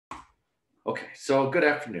Okay, so good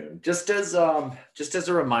afternoon. Just as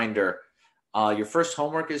a reminder, your first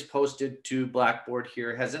homework is posted to Blackboard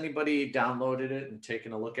here. Has anybody downloaded it and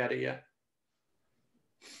taken a look at it yet?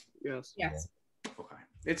 Yes. Yes. Okay.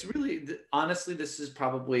 It's really, honestly, this is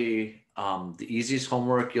probably the easiest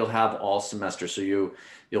homework you'll have all semester. So you'll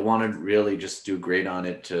want to really just do great on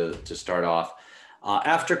it to start off.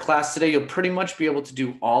 After class today, you'll pretty much be able to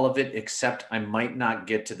do all of it, except I might not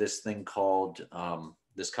get to this thing called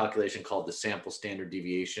this calculation called the sample standard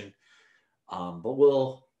deviation. But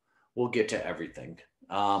we'll get to everything.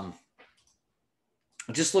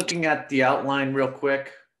 Just looking at the outline real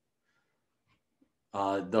quick.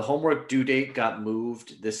 The homework due date got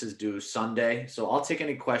moved. This is due Sunday. So I'll take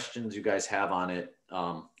any questions you guys have on it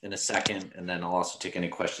in a second. And then I'll also take any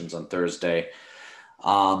questions on Thursday.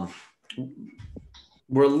 We're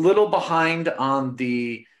a little behind on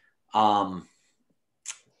the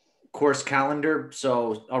course calendar.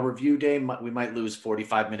 So our review day, we might lose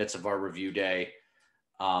 45 minutes of our review day.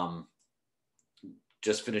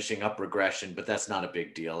 Just finishing up regression, but that's not a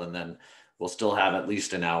big deal. And then we'll still have at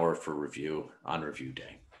least an hour for review on review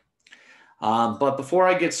day. But before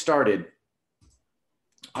I get started,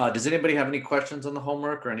 does anybody have any questions on the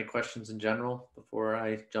homework or any questions in general before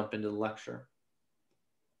I jump into the lecture?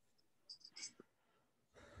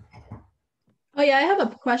 Oh yeah, I have a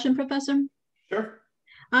question, Professor. Sure.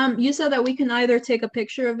 You said that we can either take a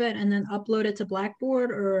picture of it and then upload it to Blackboard,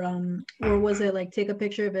 or was it like take a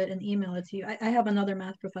picture of it and email it to you? I have another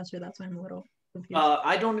math professor, that's why I'm a little confused.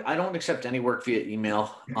 I don't accept any work via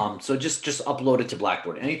email. So just upload it to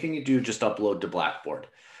Blackboard. Anything you do, just upload to Blackboard.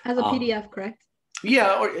 As a PDF, correct?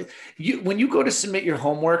 Yeah, or when you go to submit your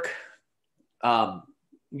homework,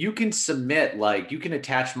 you can submit, like, you can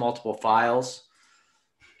attach multiple files,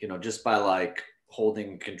 just by like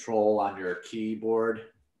holding control on your keyboard,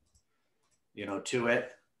 to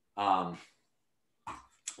it.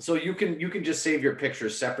 So you can just save your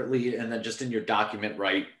pictures separately, and then just in your document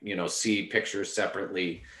write, see pictures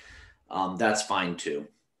separately. That's fine too.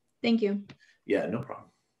 Thank you. Yeah, no problem.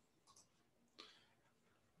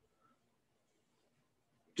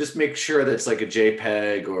 Just make sure that it's like a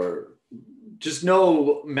JPEG, or just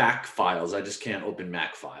no Mac files. I just can't open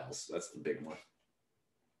Mac files. That's the big one.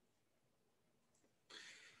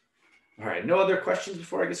 All right, no other questions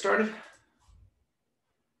before I get started?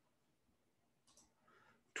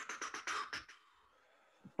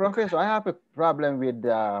 Professor, I have a problem with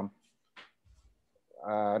the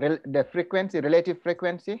frequency, relative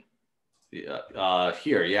frequency. Yeah,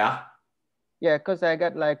 here, yeah? Yeah, because I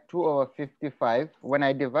got like 2/55. When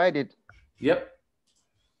I divide it, yep.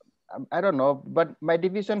 I don't know, but my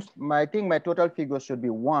divisions, I think my total figure should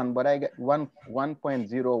be 1, but I get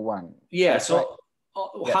 1.01. Yeah, That's so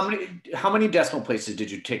yes. How many decimal places did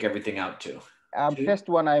you take everything out to? First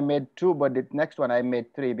one I made 2, but the next one I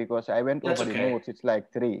made 3 because I went over the notes. It's like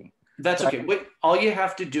 3. That's okay. Wait, all you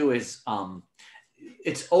have to do is,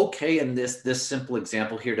 it's okay in this simple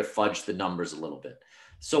example here to fudge the numbers a little bit.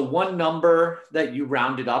 So one number that you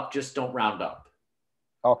rounded up, just don't round up.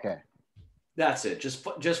 Okay. That's it. Just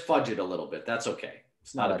fudge it a little bit. That's okay.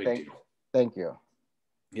 It's not a big deal. Thank you.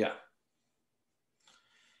 Yeah.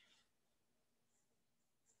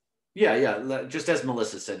 Yeah. Just as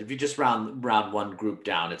Melissa said, if you just round one group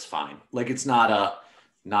down, it's fine. Like, it's not a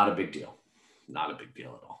big deal. Not a big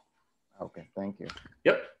deal at all. Okay, thank you.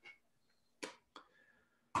 Yep.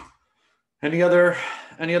 Any other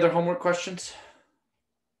homework questions?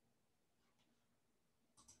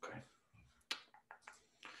 Okay.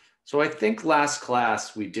 So I think last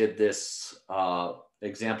class we did this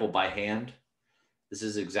example by hand. This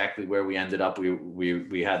is exactly where we ended up.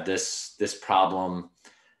 We had this problem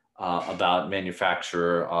about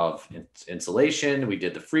manufacturer of insulation. We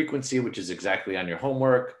did the frequency, which is exactly on your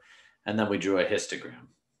homework. And then we drew a histogram.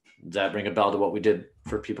 Does that ring a bell to what we did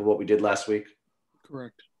last week?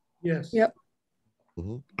 Correct. Yes. Yep.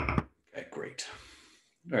 Mm-hmm. Okay, great.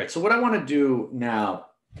 All right, so what I want to do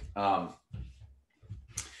now,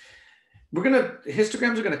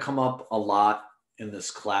 histograms are going to come up a lot in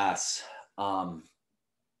this class.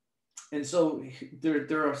 And so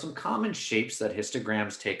there are some common shapes that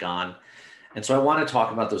histograms take on. And so I want to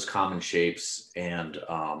talk about those common shapes and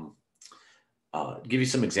give you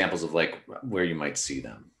some examples of like where you might see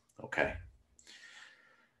them. Okay.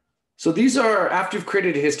 So these are, after you've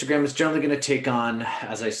created a histogram, it's generally going to take on,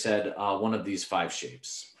 as I said, one of these 5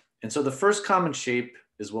 shapes. And so the first common shape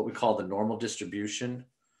is what we call the normal distribution,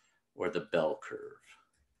 or the bell curve.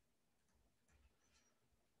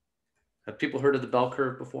 Have people heard of the bell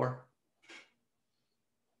curve before?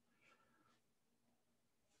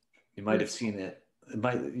 You might have seen it.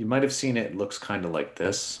 You might have seen it. It looks kind of like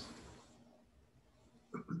this.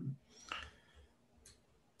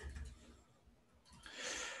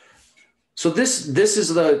 So this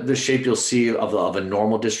is the shape you'll see of a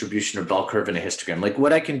normal distribution or bell curve in a histogram. Like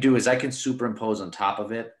what I can do is I can superimpose on top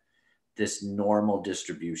of it this normal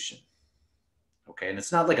distribution. Okay, and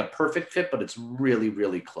it's not like a perfect fit, but it's really,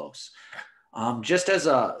 really close. Just as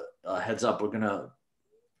a heads up,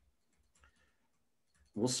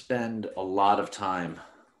 we'll spend a lot of time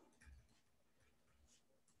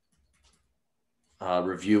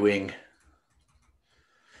reviewing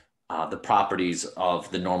the properties of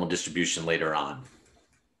the normal distribution later on.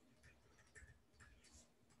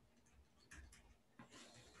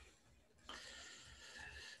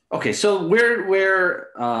 Okay, so where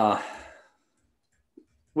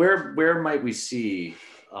might we see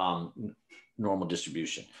normal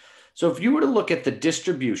distribution? So if you were to look at the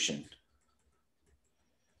distribution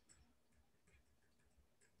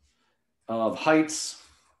of heights,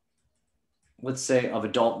 let's say of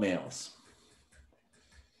adult males.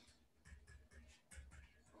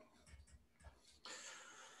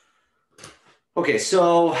 Okay,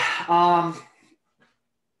 so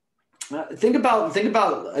think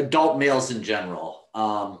about adult males in general.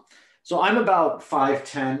 So I'm about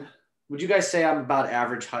 5'10". Would you guys say I'm about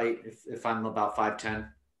average height if I'm about 5'10",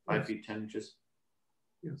 5 feet 10 inches?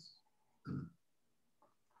 Yes.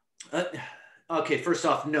 Okay, first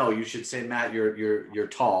off, no, you should say, Matt, you're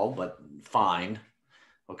tall, but fine.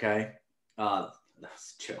 Okay,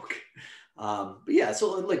 that's a joke. But yeah,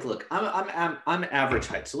 so like, look, I'm average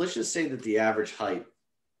height. So let's just say that the average height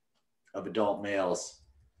of adult males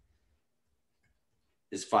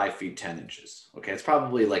is 5 feet 10 inches. Okay, it's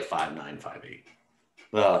probably like 5'9",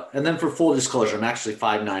 5'8". And then for full disclosure, I'm actually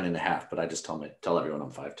 5'9.5", but I just tell everyone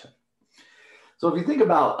I'm 5'10". So if you think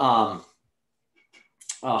about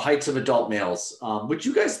heights of adult males, would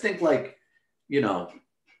you guys think like, you know,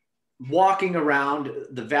 walking around,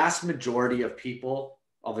 the vast majority of people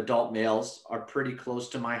of adult males are pretty close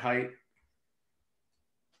to my height?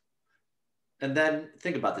 And then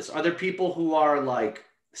think about this. Are there people who are like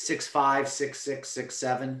 6'5", 6'6",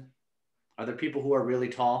 6'7"? Are there people who are really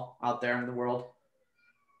tall out there in the world?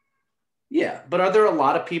 Yeah, but are there a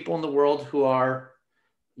lot of people in the world who are,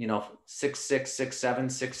 you know, 6'6", 6'7",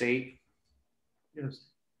 6'8"?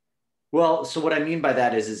 Yes. Well, so what I mean by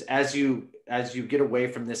that is as you get away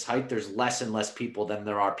from this height, there's less and less people than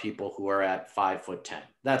there are people who are at 5'10".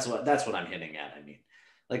 That's what I'm hinting at. I mean,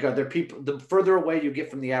 like, are there people, the further away you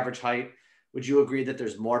get from the average height, would you agree that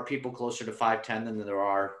there's more people closer to 5'10" than there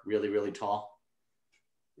are really, really tall?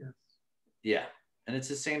 Yes. Yeah. And it's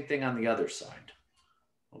the same thing on the other side.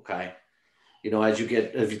 Okay. You know, if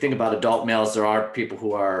you think about adult males, there are people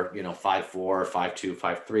who are, you know, 5'4", 5'2",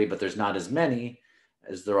 5'3", but there's not as many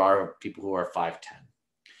as there are people who are 5'10".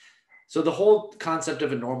 So the whole concept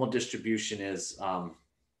of a normal distribution is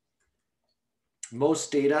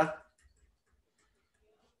most data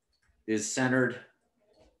is centered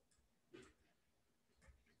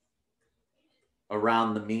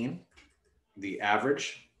around the mean, the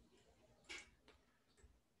average,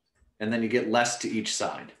 and then you get less to each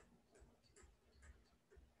side.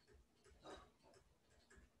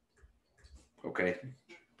 Okay.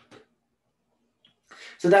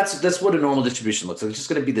 So that's what a normal distribution looks like. It's just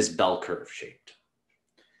going to be this bell curve shaped.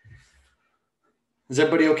 Is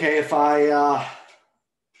everybody okay if I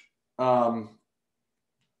go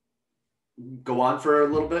on for a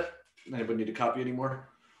little bit? Anybody need to copy anymore?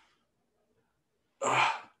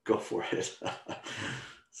 Go for it.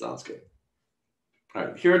 Sounds good. All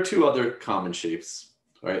right, here are two other common shapes.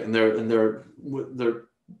 All right, and they're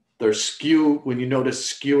skew, when you notice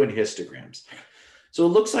skew in histograms. So it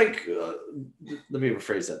looks like, let me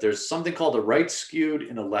rephrase that. There's something called a right skewed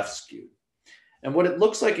and a left skewed. And what it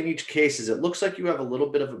looks like in each case is it looks like you have a little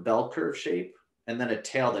bit of a bell curve shape and then a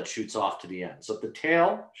tail that shoots off to the end. So if the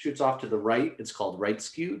tail shoots off to the right, it's called right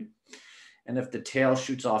skewed. And if the tail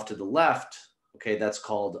shoots off to the left, okay, that's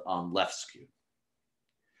called left skewed.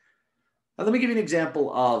 Now let me give you an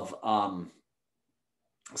example of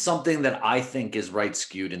something that I think is right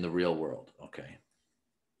skewed in the real world, okay?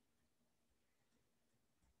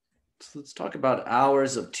 So let's talk about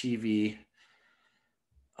hours of TV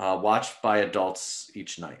watched by adults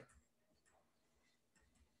each night.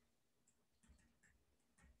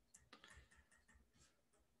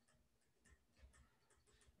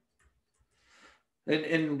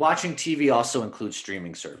 And watching TV also includes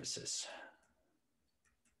streaming services.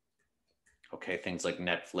 Okay, things like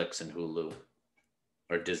Netflix and Hulu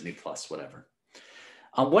or Disney Plus, whatever.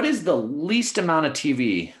 What is the least amount of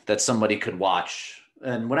TV that somebody could watch?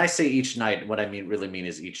 And when I say each night, what I really mean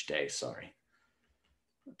is each day, sorry.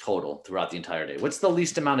 Total throughout the entire day. What's the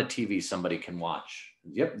least amount of TV somebody can watch?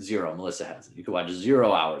 Yep, 0. Melissa has it. You can watch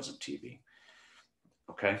 0 hours of TV.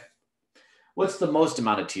 Okay. What's the most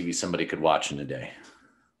amount of TV somebody could watch in a day?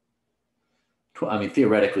 I mean,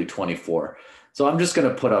 theoretically 24. So I'm just going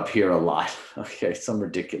to put up here a lot. Okay, some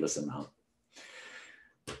ridiculous amount.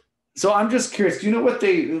 So I'm just curious, do you know what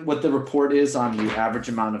the report is on the average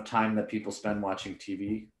amount of time that people spend watching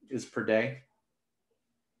TV is per day?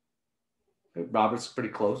 Robert's pretty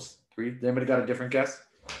close. 3. Anybody got a different guess?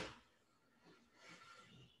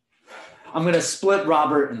 I'm going to split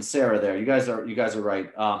Robert and Sarah there. You guys are right.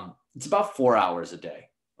 It's about 4 hours a day.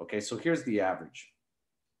 Okay, so here's the average.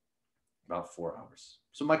 About 4 hours.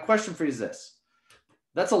 So my question for you is this.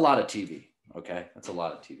 That's a lot of TV. Okay, that's a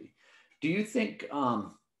lot of TV. Do you think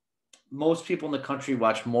most people in the country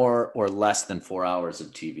watch more or less than 4 hours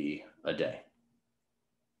of TV a day?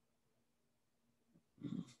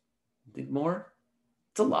 Think more?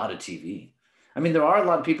 It's a lot of TV. I mean, there are a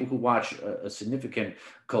lot of people who watch a significant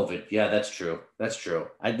COVID. Yeah, that's true. That's true.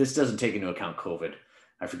 This doesn't take into account COVID.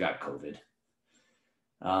 I forgot COVID.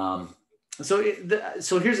 So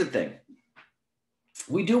here's the thing.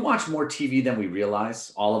 We do watch more TV than we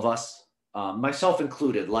realize, all of us, myself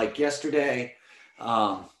included. Like yesterday,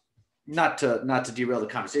 not to derail the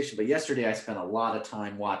conversation, but yesterday I spent a lot of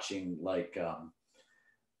time watching like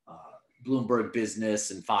Bloomberg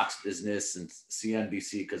Business and Fox Business and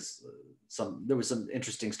CNBC because there was some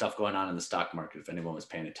interesting stuff going on in the stock market if anyone was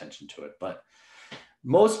paying attention to it. But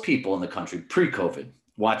most people in the country pre-COVID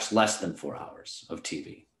watch less than 4 hours of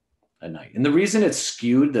TV a night. And the reason it's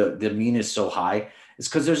skewed, the mean is so high, is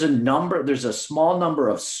because there's a small number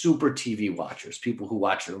of super TV watchers, people who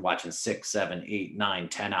are watching 6, 7, 8, 9,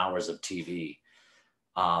 10 hours of TV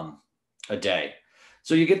a day.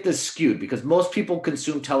 So you get this skewed because most people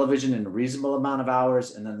consume television in a reasonable amount of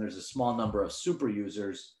hours. And then there's a small number of super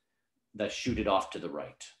users that shoot it off to the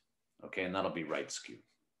right. Okay, and that'll be right skewed.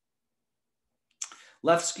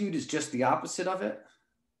 Left skewed is just the opposite of it.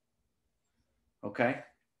 Okay.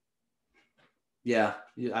 Yeah,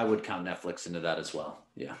 I would count Netflix into that as well.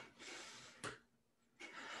 Yeah.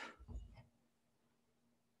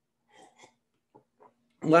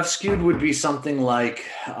 Left skewed would be something like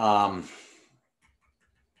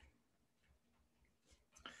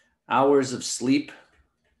hours of sleep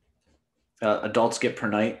adults get per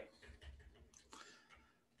night.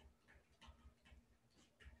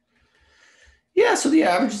 Yeah, so the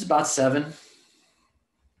average is about 7.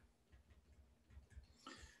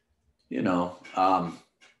 You know,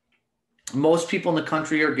 most people in the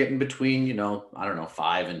country are getting between,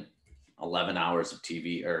 5 and 11 hours of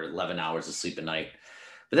TV or 11 hours of sleep a night.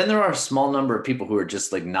 But then there are a small number of people who are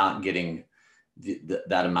just like not getting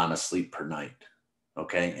that amount of sleep per night.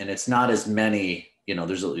 Okay. And it's not as many,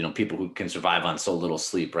 there's, people who can survive on so little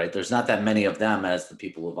sleep, right? There's not that many of them as the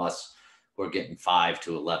people of us who are getting 5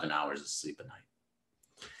 to 11 hours of sleep a night.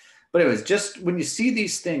 But anyways, just when you see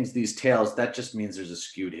these things, these tails, that just means there's a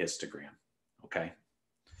skewed histogram, okay?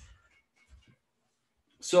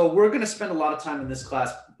 So we're going to spend a lot of time in this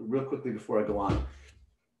class, real quickly before I go on,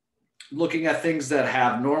 looking at things that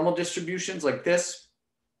have normal distributions like this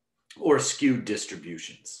or skewed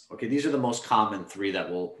distributions. Okay, these are the most common 3 that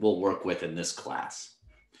we'll work with in this class.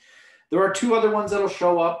 There are 2 other ones that'll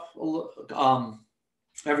show up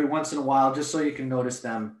every once in a while, just so you can notice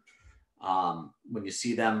them when you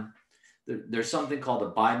see them. There's something called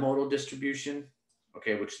a bimodal distribution,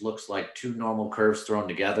 okay, which looks like 2 normal curves thrown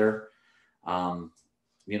together.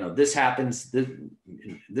 This happens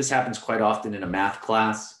quite often in a math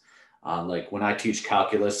class. Like when I teach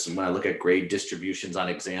calculus and when I look at grade distributions on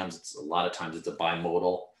exams, a lot of times it's a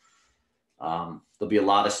bimodal. There'll be a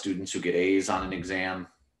lot of students who get A's on an exam.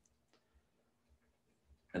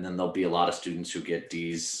 And then there'll be a lot of students who get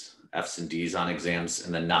D's, F's and D's on exams,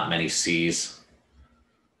 and then not many C's.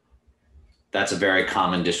 That's a very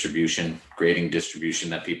common distribution, grading distribution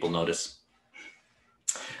that people notice.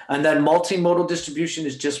 And then multimodal distribution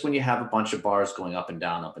is just when you have a bunch of bars going up and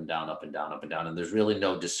down, up and down, up and down, up and down, and there's really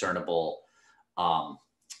no discernible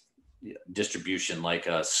distribution like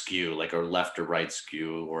a skew, like a left or right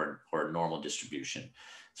skew or a normal distribution.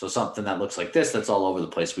 So something that looks like this, that's all over the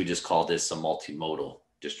place, we just call this a multimodal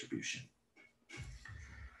distribution.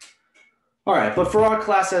 All right, but for our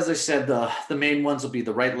class, as I said, the main ones will be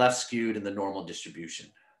the right, left skewed and the normal distribution.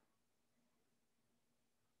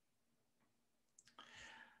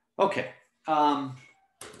 Okay,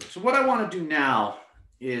 so what I want to do now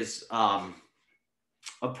is a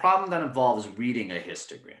problem that involves reading a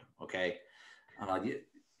histogram. Okay,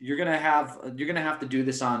 you're gonna have to do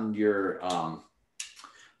this on your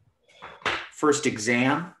first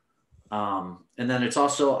exam. And then it's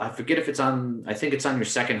also, I forget if it's on, I think it's on your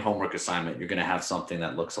second homework assignment. You're going to have something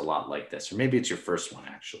that looks a lot like this, or maybe it's your first one,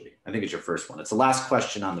 actually. I think it's your first one. It's the last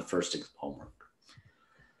question on the first homework.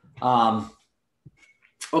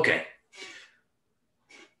 Okay.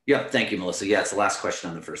 Yep. Thank you, Melissa. Yeah, it's the last question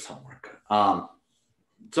on the first homework.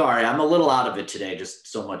 Sorry, I'm a little out of it today. Just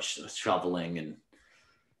so much shoveling and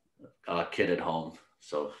kid at home.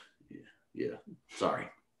 So yeah, sorry.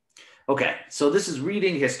 Okay, so this is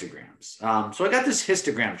reading histograms. So I got this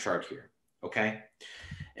histogram chart here, okay?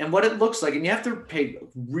 And what it looks like, and you have to pay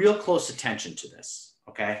real close attention to this,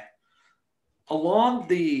 okay? Along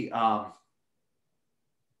the,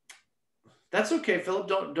 that's okay, Philip,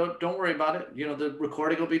 don't worry about it. You know, the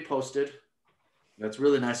recording will be posted. That's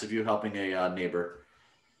really nice of you helping a neighbor.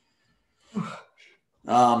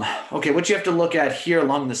 Okay, what you have to look at here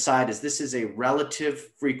along the side is this is a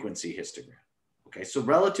relative frequency histogram. Okay, so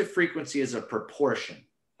relative frequency is a proportion,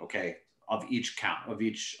 okay, of each count, of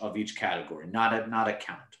each category, not a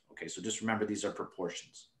count. Okay, so just remember these are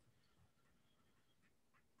proportions.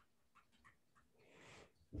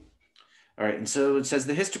 All right, and so it says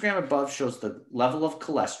the histogram above shows the level of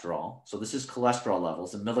cholesterol. So this is cholesterol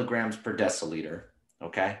levels in milligrams per deciliter,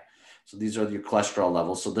 okay? So these are your cholesterol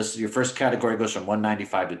levels. So this is your first category goes from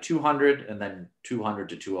 195 to 200, and then 200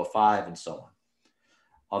 to 205, and so on.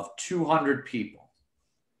 Of 200 people,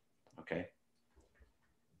 okay?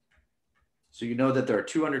 So you know that there are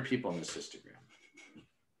 200 people in this histogram.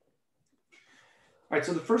 All right,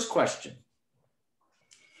 so the first question,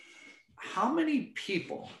 how many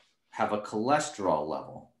people have a cholesterol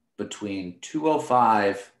level between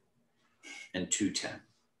 205 and 210?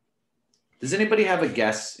 Does anybody have a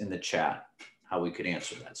guess in the chat how we could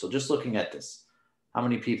answer that? So just looking at this, how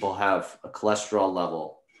many people have a cholesterol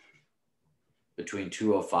level between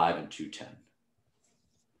 205 and 210?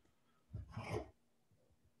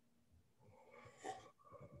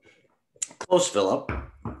 Close, Philip.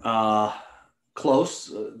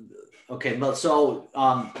 Close. Okay, so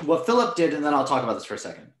what Philip did, and then I'll talk about this for a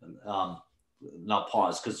second. And I'll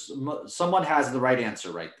pause because someone has the right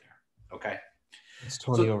answer right there. Okay. It's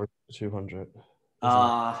 20 over 200.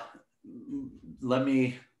 Let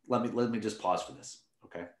me just pause for this.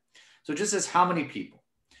 Okay. So it just says how many people.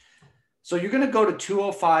 So you're going to go to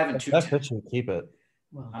 205 and 210. That should keep it.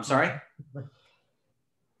 I'm sorry.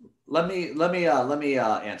 Let me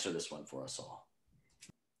answer this one for us all,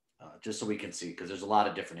 just so we can see, because there's a lot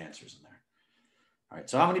of different answers in there. All right.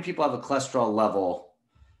 So how many people have a cholesterol level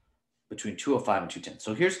between 205 and 210?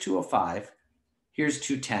 So here's 205. Here's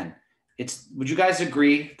 210. Would you guys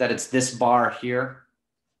agree that it's this bar here,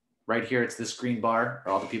 right here? It's this green bar,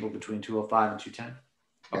 are all the people between 205 and 210?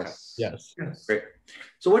 Okay. Yes. Great.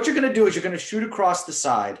 So what you're going to do is you're going to shoot across the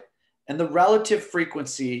side, and the relative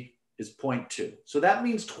frequency is 0.2. So that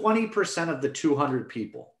means 20% of the 200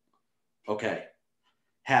 people, okay,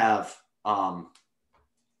 have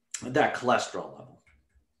that cholesterol level.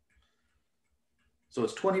 So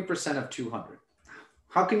it's 20% of 200.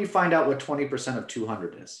 How can you find out what 20% of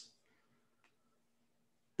 200 is?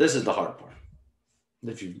 This is the hard part.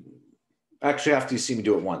 If you actually, after you see me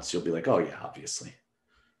do it once, you'll be like, oh yeah, obviously.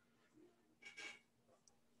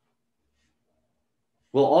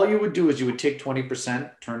 Well, all you would do is you would take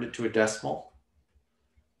 20%, turn it to a decimal,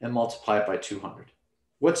 and multiply it by 200.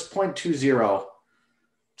 What's 0.20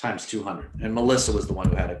 times 200? And Melissa was the one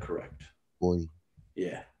who had it correct. Boy.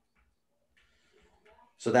 Yeah.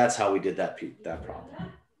 So that's how we did that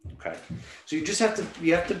problem. Okay. So you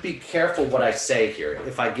have to be careful what I say here.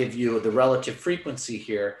 If I give you the relative frequency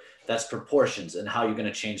here, that's proportions, and how you're going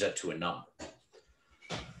to change that to a number.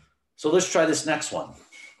 So let's try this next one.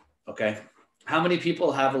 Okay. How many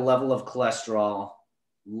people have a level of cholesterol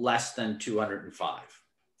less than 205?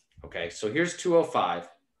 Okay. So here's 205.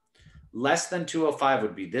 Less than 205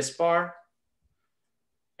 would be this bar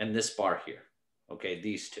and this bar here. Okay.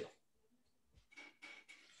 These two.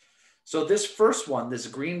 So this first one, this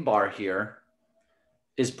green bar here,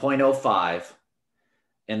 is 0.05.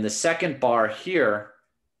 And the second bar here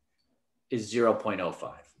is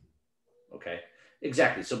 0.05. Okay,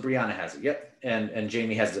 exactly. So Brianna has it. Yep. And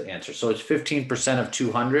Jamie has the answer. So it's 15% of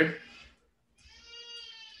 200.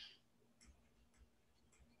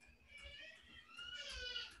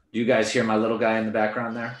 Do you guys hear my little guy in the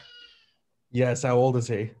background there? Yes. How old is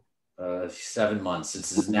he? 7 months. It's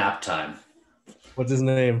his nap time. What's his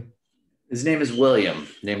name? His name is William.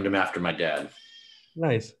 Named him after my dad.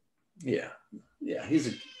 Nice. Yeah. Yeah. He's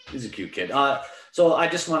a cute kid. So I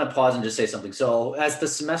just want to pause and just say something. So as the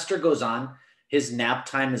semester goes on, his nap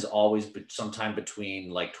time is always sometime between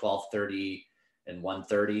like 12:30 and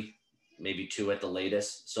 1:30, maybe 2 at the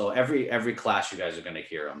latest. So every class you guys are going to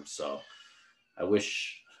hear him. So I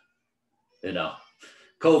wish,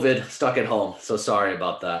 COVID, stuck at home. So sorry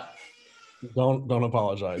about that. Don't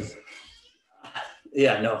apologize.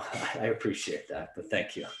 Yeah, no, I appreciate that, but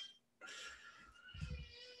thank you.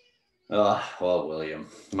 Well, William,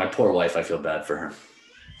 my poor wife, I feel bad for her.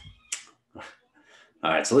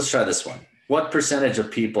 All right, so let's try this one. What percentage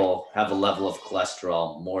of people have a level of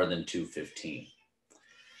cholesterol more than 215?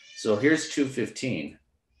 So here's 215.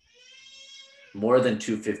 More than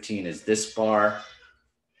 215 is this bar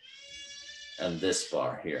and this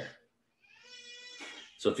bar here.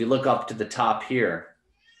 So if you look up to the top here,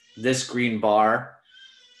 this green bar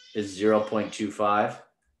is 0.25.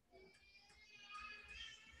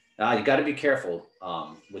 You got to be careful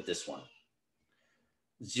with this one.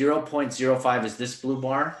 0.05 is this blue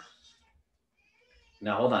bar.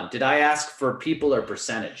 Now, hold on. Did I ask for people or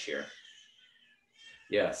percentage here?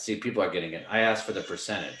 Yeah, see, people are getting it. I asked for the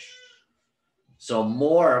percentage. So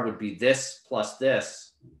more would be this plus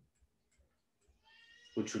this,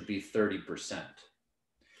 which would be 30%.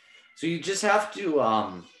 So you just have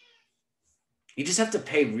to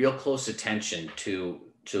pay real close attention to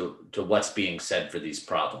what's being said for these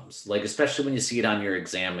problems, like especially when you see it on your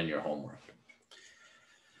exam and your homework.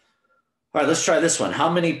 All right, let's try this one. How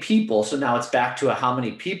many people, so now it's back to a how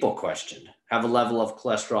many people question, have a level of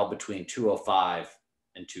cholesterol between 205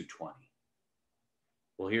 and 220?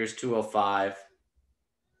 Well, here's 205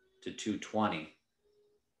 to 220.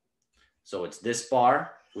 So it's this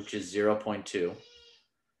bar, which is 0.2,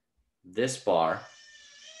 this bar,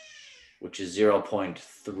 which is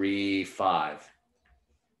 0.35,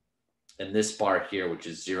 and this bar here, which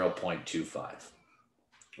is 0.25.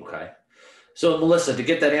 Okay. So Melissa, to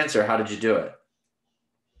get that answer, how did you do it?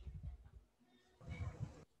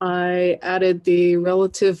 I added the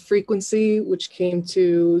relative frequency, which came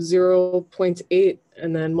to 0.8,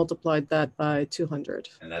 and then multiplied that by 200.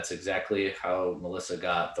 And that's exactly how Melissa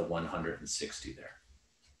got the 160 there.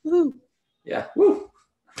 Woo. Yeah, woo.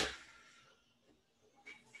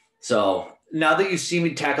 So now that you see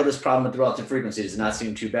me tackle this problem with the relative frequency, does it not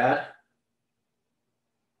seem too bad?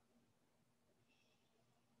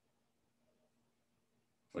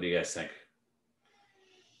 What do you guys think?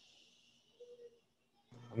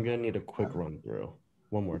 I'm gonna need a quick run through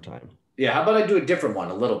one more time. Yeah, how about I do a different one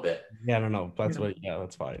a little bit? Yeah, no, that's what. Yeah,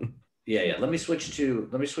 that's fine. Yeah. Let me switch to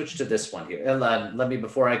this one here. And let me,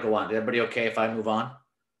 before I go on, is everybody okay if I move on?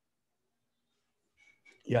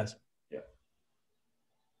 Yes. Yeah.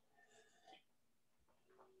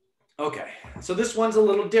 Okay, so this one's a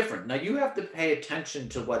little different. Now you have to pay attention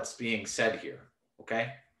to what's being said here,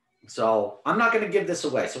 okay? So I'm not gonna give this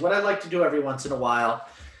away. So what I like to do every once in a while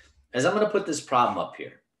is I'm gonna put this problem up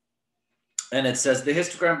here. And it says the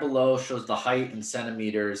histogram below shows the height in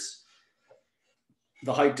centimeters,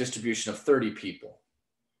 the height distribution of 30 people.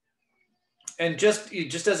 And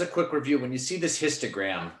just as a quick review, when you see this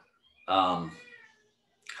histogram,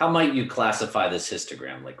 how might you classify this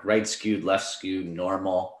histogram? Like right skewed, left skewed,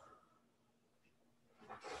 normal?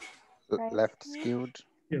 Left skewed.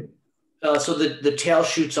 So the tail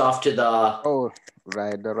shoots off to the Oh,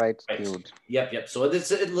 right, the right skewed. Yep. So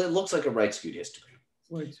it looks like a right skewed histogram.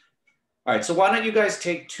 Right. All right. So why don't you guys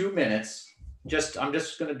take 2 minutes? I'm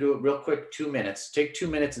just going to do it real quick. 2 minutes. Take 2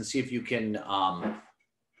 minutes and see if you can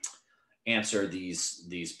answer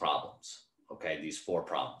these problems. Okay, these 4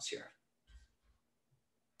 problems here.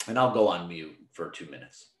 And I'll go on mute for 2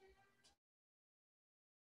 minutes.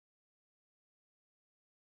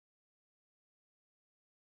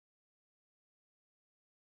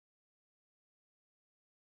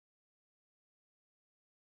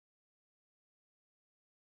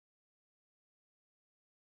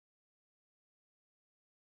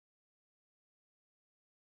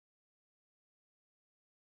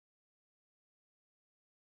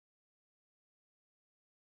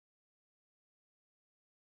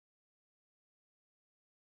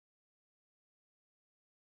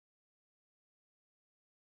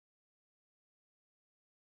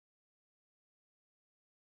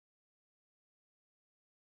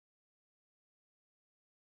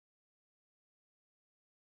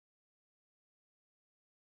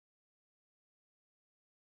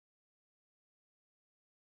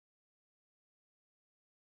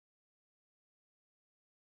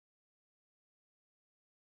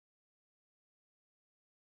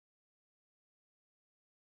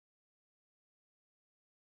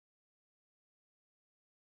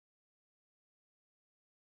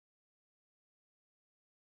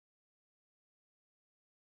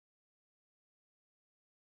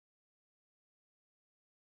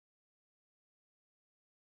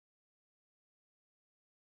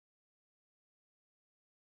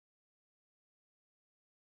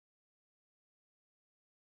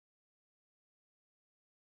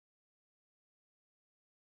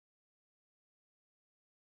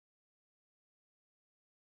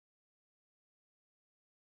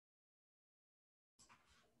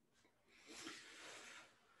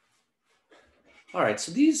 All right,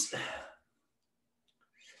 so these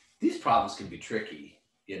problems can be tricky,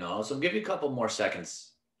 you know, so I'll give you a couple more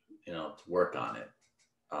seconds, you know, to work on it.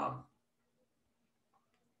 But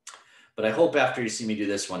I hope after you see me do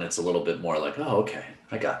this one, it's a little bit more like, oh, okay,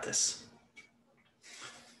 I got this.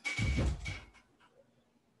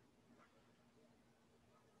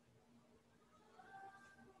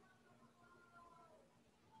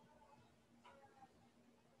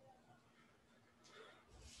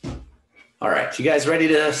 All right, you guys ready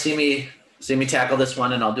to see me tackle this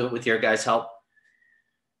one, and I'll do it with your guys' help?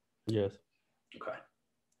 Yes. Okay.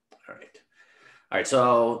 All right. All right.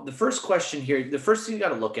 So the first question here, the first thing you got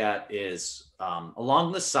to look at is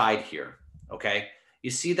along the side here. Okay. You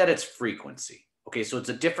see that it's frequency. Okay. So it's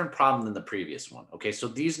a different problem than the previous one. Okay. So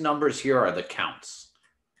these numbers here are the counts.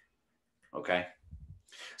 Okay.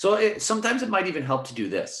 So sometimes it might even help to do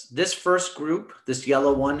this. This first group, this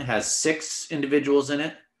yellow one has 6 individuals in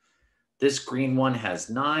it. This green one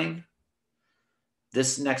has 9.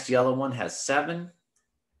 This next yellow one has 7.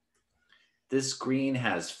 This green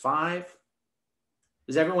has 5.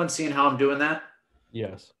 Is everyone seeing how I'm doing that?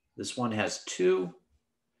 Yes. This one has 2.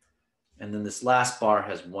 And then this last bar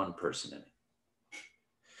has 1 person in it.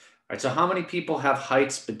 All right, so how many people have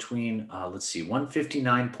heights between, let's see,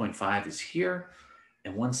 159.5 is here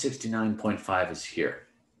and 169.5 is here.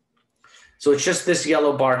 So it's just this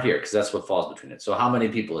yellow bar here because that's what falls between it. So how many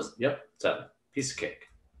people is, yep, 7, piece of cake.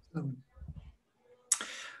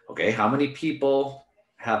 Okay, how many people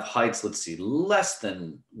have heights, let's see, less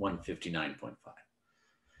than 159.5?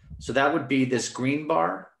 So that would be this green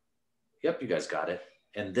bar. Yep, you guys got it.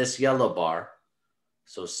 And this yellow bar.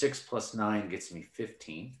 So 6 plus 9 gets me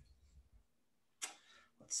 15.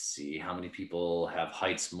 Let's see, how many people have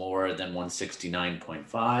heights more than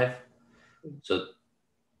 169.5? So,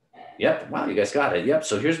 yep, wow, you guys got it. Yep,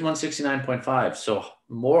 so here's 169.5. So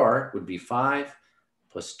more would be 5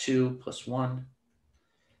 plus 2 plus 1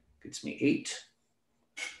 gets me 8.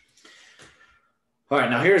 All right,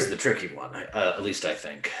 now here's the tricky one, at least I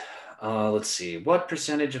think. Let's see, what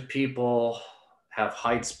percentage of people have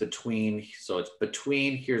heights between, so it's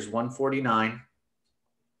between, here's 149,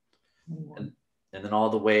 and then all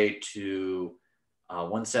the way to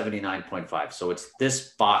 179.5. So it's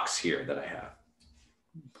this box here that I have.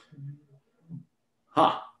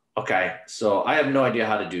 Huh, okay, so I have no idea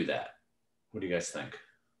how to do that. What do you guys think?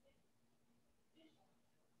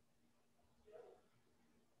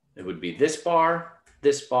 It would be this bar,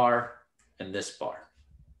 and this bar.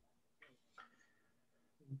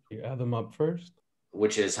 You add them up first?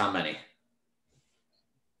 Which is how many?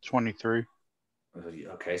 23.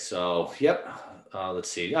 Okay, so, yep.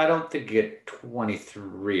 Let's see. I don't think you get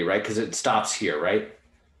 23, right? Because it stops here, right?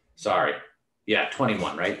 Sorry. Yeah,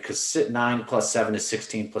 21, right? Because 9 plus 7 is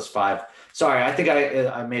 16 plus 5. Sorry, I think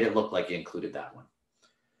I made it look like you included that one.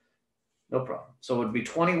 No problem. So it would be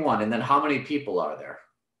 21. And then how many people are there?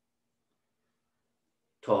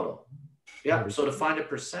 Total. Yeah, so to find a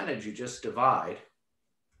percentage, you just divide.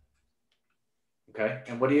 Okay,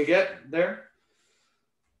 and what do you get there?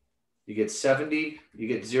 You get 70, you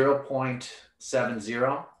get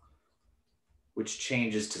 0.70, which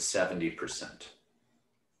changes to 70%.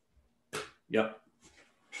 Yep.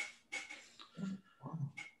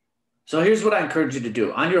 So here's what I encourage you to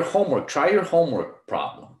do. On your homework, try your homework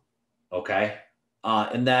problem, okay?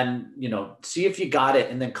 And then, you know, see if you got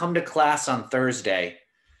it, and then come to class on Thursday,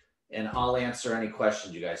 and I'll answer any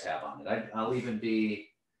questions you guys have on it. I'll even be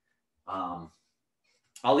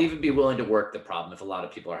willing to work the problem if a lot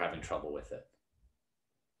of people are having trouble with it.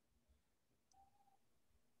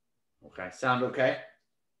 Okay, sound okay?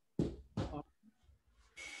 All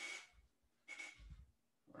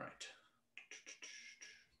right.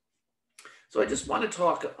 So I just want to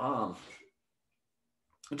talk,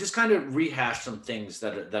 just kind of rehash some things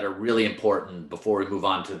that are really important before we move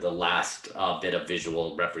on to the last bit of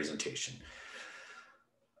visual representation.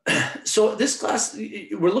 So this class,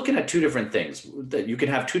 we're looking at 2 different things. That you can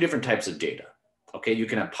have 2 different types of data. Okay, you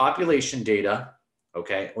can have population data,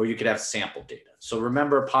 okay, or you could have sample data. So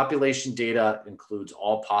remember, population data includes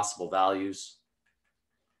all possible values.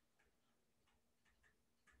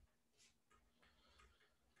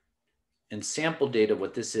 And sample data,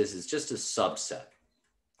 what this is just a subset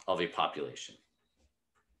of a population.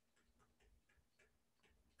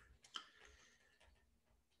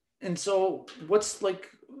 And so what's one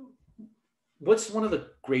of the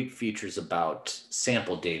great features about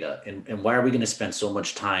sample data, and why are we going to spend so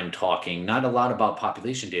much time talking, not a lot about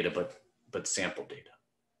population data, but sample data?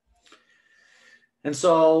 And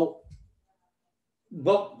so,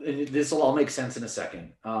 well, this will all make sense in a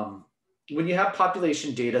second. when you have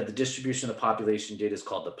population data, the distribution of the population data is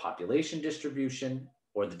called the population distribution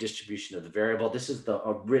or the distribution of the variable. This is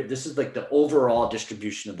like the overall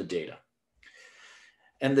distribution of the data.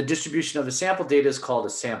 And the distribution of the sample data is called a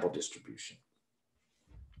sample distribution.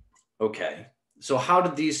 Okay, so how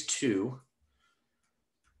did these two,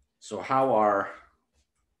 so how are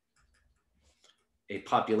a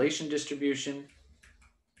population distribution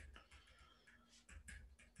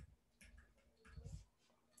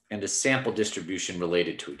and a sample distribution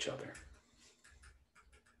related to each other?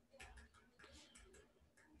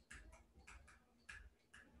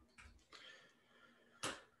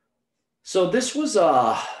 So this was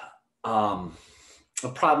a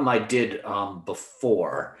problem I did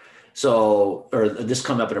before. So, or this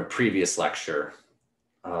came up in a previous lecture.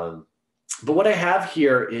 But what I have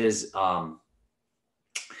here is I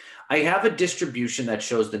have a distribution that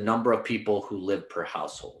shows the number of people who live per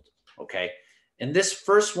household, okay? And this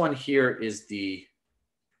first one here is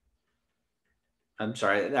I'm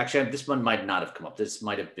sorry, actually, this one might not have come up. This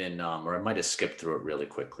might have been, or I might have skipped through it really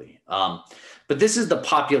quickly. But this is the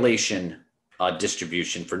population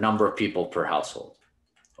distribution for number of people per household,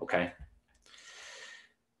 okay?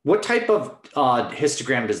 What type of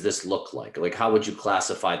histogram does this look like? Like, how would you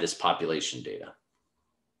classify this population data?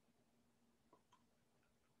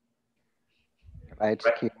 Right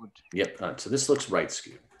skewed. Yep, so this looks right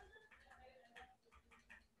skewed.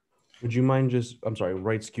 Would you mind just, I'm sorry,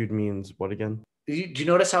 right skewed means what again? Do you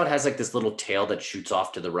notice how it has like this little tail that shoots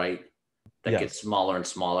off to the right that gets smaller and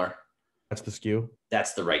smaller? That's the skew?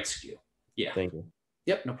 That's the right skew. Yeah. Thank you.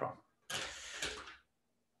 Yep, no problem.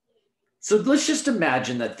 So let's just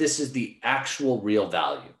imagine that this is the actual real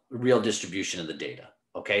value, real distribution of the data.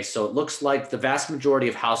 Okay, so it looks like the vast majority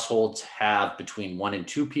of households have between 1 and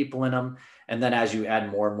 2 people in them. And then as you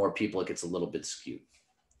add more and more people, it gets a little bit skewed.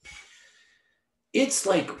 It's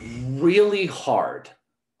like really hard.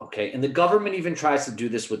 Okay, and the government even tries to do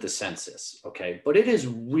this with the census. Okay, but it is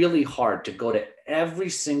really hard to go to every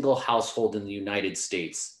single household in the United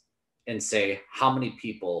States and say how many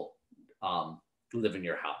people live in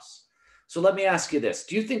your house. So let me ask you this: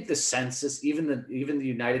 do you think the census, even the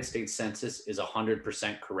United States Census, is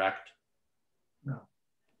 100% correct? No.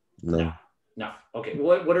 No. No. Okay.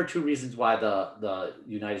 What are 2 reasons why the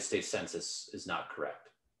United States Census is not correct?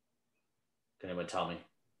 Can anyone tell me?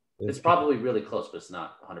 It's probably really close, but it's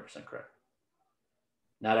not 100% correct.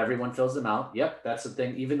 Not everyone fills them out. Yep, that's the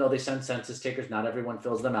thing. Even though they send census takers, not everyone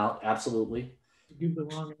fills them out. Absolutely. They give the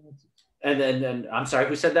wrong answers. And then I'm sorry,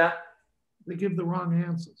 who said that? They give the wrong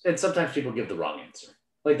answers. And sometimes people give the wrong answer.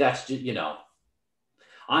 Like that's, you know,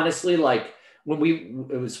 honestly, like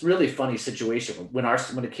it was really funny situation when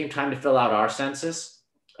it came time to fill out our census.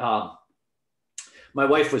 My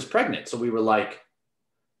wife was pregnant, so we were like,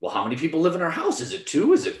 well, how many people live in our house? Is it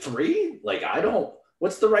 2? Is it 3? Like,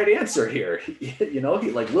 what's the right answer here? You know,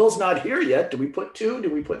 like, Will's not here yet. Do we put 2? Do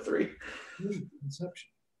we put 3? Conception.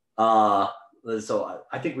 So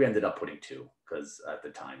I think we ended up putting 2 because at the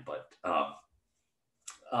time, but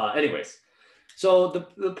anyways, so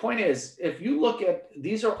the point is, if you look at,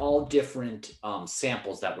 these are all different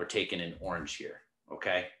samples that were taken in orange here,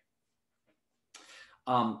 okay?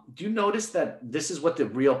 Do you notice that this is what the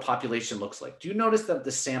real population looks like? Do you notice that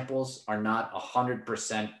the samples are not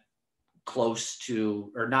 100% close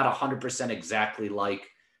to, or not 100% exactly like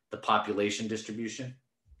the population distribution?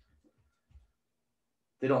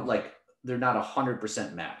 They're not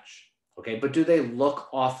 100% match, okay? But do they look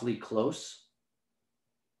awfully close?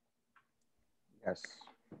 Yes.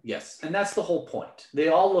 Yes, and that's the whole point. They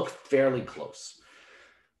all look fairly close.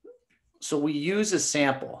 So we use a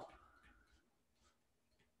sample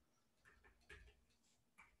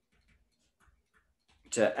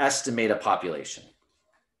to estimate a population.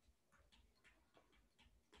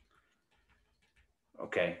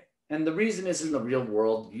 Okay, and the reason is in the real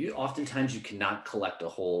world, oftentimes you cannot collect a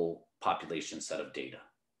whole population set of data,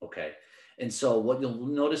 okay? And so what you'll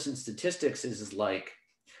notice in statistics is like,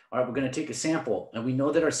 all right, we're gonna take a sample and we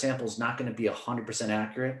know that our sample is not gonna be 100%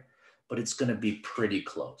 accurate, but it's gonna be pretty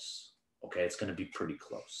close, okay? It's gonna be pretty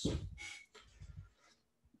close.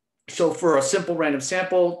 So for a simple random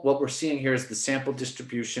sample, what we're seeing here is the sample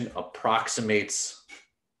distribution approximates,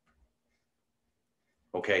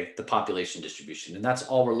 okay, the population distribution. And that's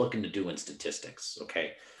all we're looking to do in statistics,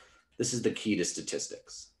 okay? This is the key to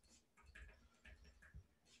statistics,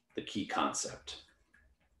 the key concept.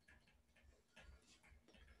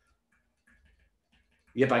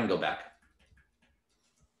 Yep, I can go back.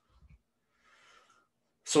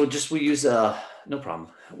 So we use no problem.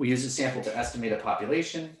 We use a sample to estimate a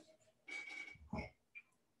population.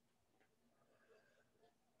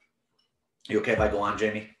 You okay if I go on,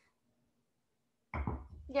 Jamie?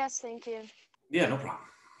 Yes, thank you. Yeah, no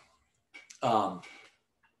problem.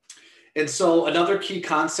 And so another key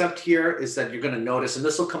concept here is that you're going to notice, and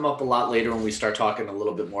this will come up a lot later when we start talking a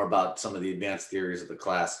little bit more about some of the advanced theories of the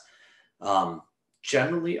class.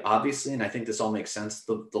 Generally, obviously, and I think this all makes sense,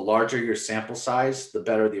 the larger your sample size, the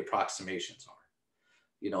better the approximations are.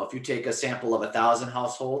 You know, if you take a sample of 1,000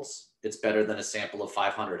 households, it's better than a sample of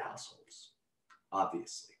 500 households,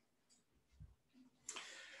 obviously.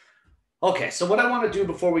 Okay, so what I want to do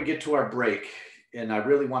before we get to our break, and I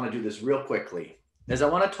really want to do this real quickly, is I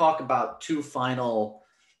want to talk about two final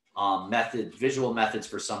visual methods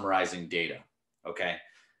for summarizing data, okay?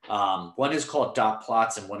 One is called dot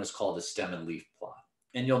plots and one is called a stem and leaf plot.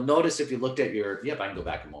 And you'll notice if you looked at your, yep, I can go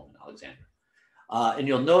back a moment, Alexander. And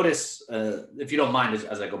you'll notice, if you don't mind,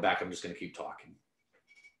 as I go back, I'm just going to keep talking.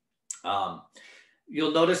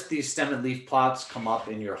 You'll notice these stem and leaf plots come up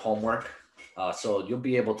in your homework. So you'll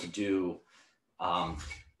be able to do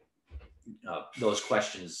those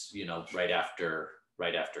questions, you know, right after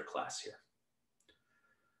class here.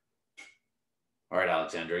 All right,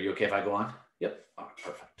 Alexander, are you okay if I go on? Yep. Oh,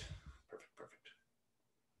 perfect.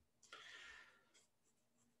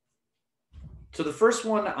 So the first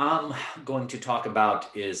one I'm going to talk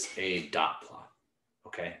about is a dot plot,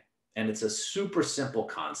 okay? And it's a super simple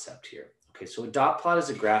concept here. Okay, so a dot plot is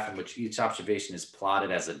a graph in which each observation is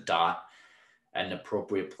plotted as a dot at an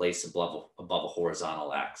appropriate place above a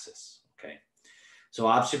horizontal axis, okay? So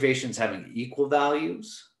observations having equal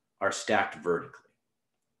values are stacked vertically.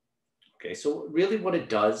 Okay, so really what it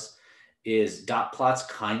does is dot plots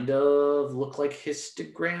kind of look like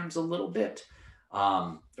histograms a little bit,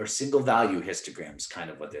 or single value histograms, kind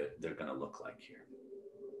of what they're gonna look like here.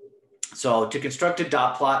 So to construct a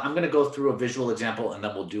dot plot, I'm gonna go through a visual example and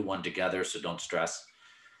then we'll do one together, so don't stress.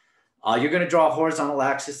 You're gonna draw a horizontal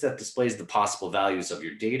axis that displays the possible values of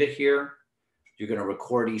your data here. You're gonna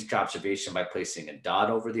record each observation by placing a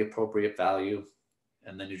dot over the appropriate value.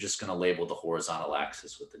 And then you're just gonna label the horizontal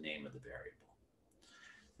axis with the name of the variable.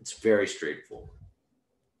 It's very straightforward.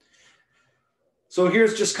 So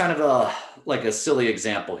here's just kind of like a silly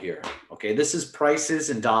example here. Okay, this is prices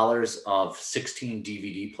in dollars of 16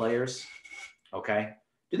 DVD players. Okay,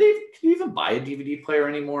 can you even buy a DVD player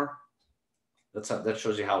anymore? That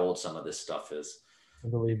shows you how old some of this stuff is. I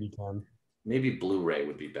believe you can. Maybe Blu-ray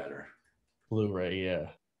would be better. Blu-ray, yeah.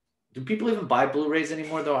 Do people even buy Blu-rays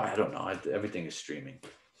anymore though? I don't know. Everything is streaming.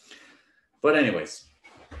 But anyways,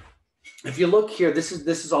 if you look here, this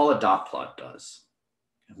is all a dot plot does.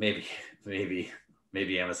 Maybe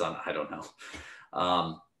Amazon, I don't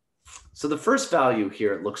know. So the first value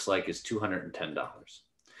here, it looks like, is $210.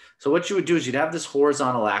 So what you would do is you'd have this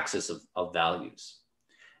horizontal axis of values.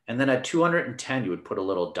 And then at 210, you would put a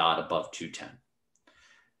little dot above 210.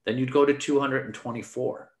 Then you'd go to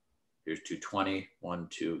 224. Here's 220, 1,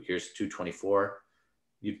 2, here's 224.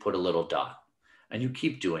 You'd put a little dot. And you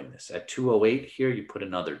keep doing this. At 208 here, you put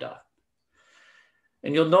another dot.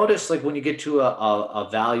 And you'll notice, like, when you get to a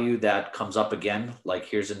value that comes up again, like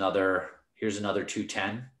here's another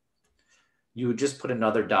 210, you would just put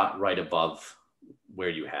another dot right above where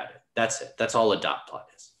you had it. That's it. That's all a dot plot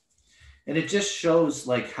is. And it just shows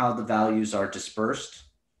like how the values are dispersed,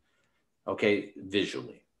 okay,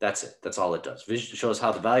 visually. That's it. That's all it does. It shows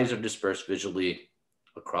how the values are dispersed visually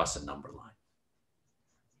across a number line.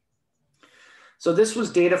 So this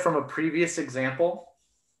was data from a previous example.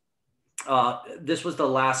 This was the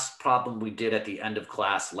last problem we did at the end of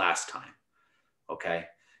class last time, okay?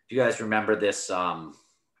 Do you guys remember this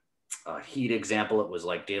heat example? It was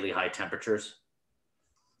like daily high temperatures.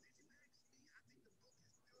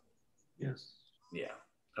 Yes. Yeah.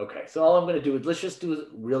 Okay. So all I'm going to do is let's just do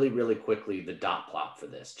really, really quickly the dot plot for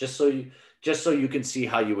this, just so you can see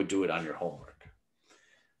how you would do it on your homework.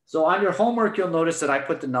 So on your homework, you'll notice that I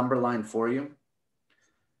put the number line for you.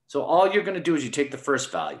 So all you're going to do is you take the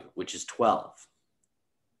first value, which is 12,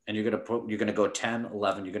 and you're going to go 10,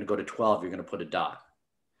 11. You're going to go to 12. You're going to put a dot.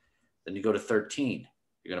 Then you go to 13.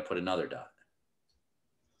 You're going to put another dot.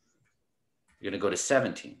 You're going to go to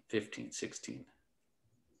 17, 15, 16.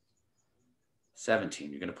 17,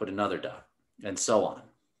 you're going to put another dot, and so on,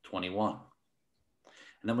 21.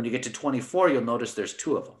 And then when you get to 24, you'll notice there's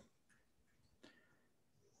two of them.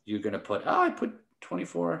 You're going to put, I put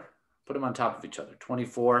 24, put them on top of each other.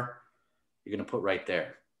 24, you're going to put right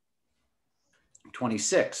there.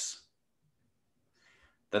 26.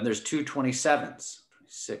 Then there's two 27s,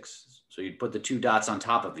 26. So you'd put the two dots on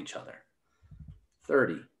top of each other.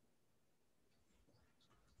 30,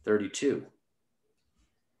 32,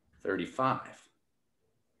 35.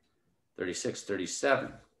 36,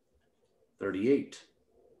 37, 38,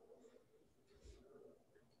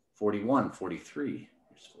 41, 43,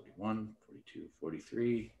 here's 41, 42,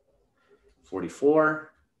 43,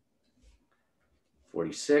 44,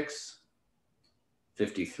 46,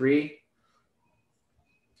 53.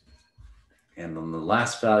 And then the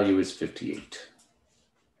last value is 58.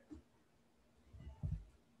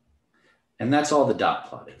 And that's all the dot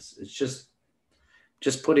plot is. It's just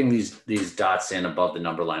putting these dots in above the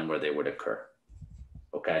number line where they would occur.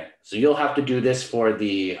 Okay, so you'll have to do this for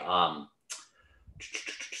the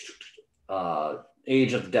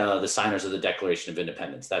age of the signers of the Declaration of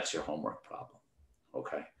Independence. That's your homework problem.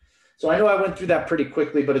 Okay, so I know I went through that pretty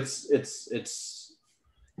quickly, but it's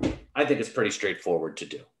I think it's pretty straightforward to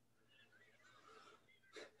do.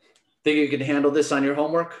 Think you can handle this on your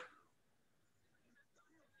homework?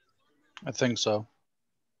 I think so.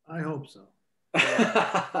 I hope so.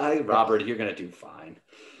 Robert, you're gonna do fine.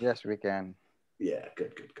 Yes, we can. Yeah,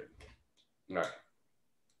 good. All right.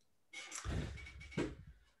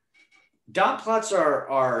 Dot plots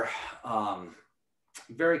are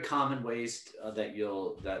very common ways that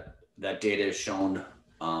data is shown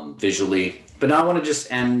visually. But now I want to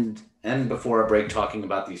just end before a break talking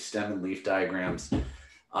about these stem and leaf diagrams.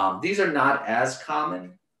 These are not as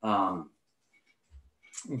common,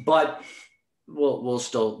 but we'll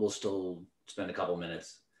still spend a couple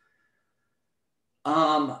minutes.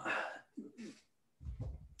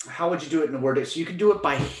 How would you do it in a Word? So you can do it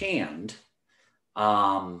by hand.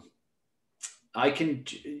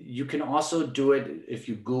 You can also do it if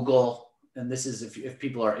you Google, and this is if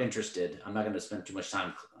people are interested. I'm not going to spend too much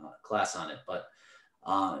time class on it, but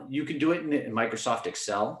you can do it in Microsoft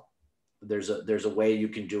Excel. There's a way you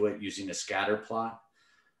can do it using a scatter plot.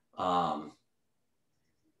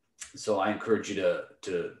 So I encourage you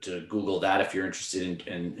to Google that if you're interested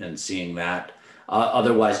in seeing that.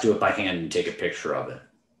 Otherwise, do it by hand and take a picture of it.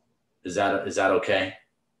 Is that okay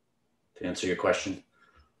to answer your question?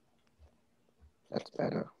 That's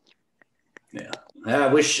better. Yeah, I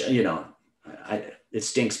wish, it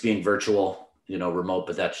stinks being virtual, remote,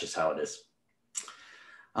 but that's just how it is.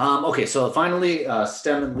 Okay, so finally,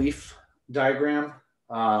 stem and leaf diagram.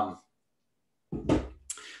 So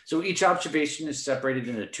each observation is separated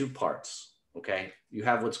into two parts, okay? You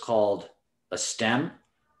have what's called a stem,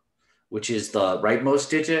 which is the rightmost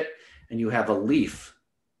digit, and you have a leaf,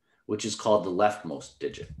 which is called the leftmost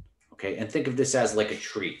digit, okay? And think of this as like a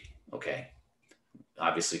tree, okay?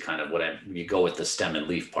 Obviously kind of you go with the stem and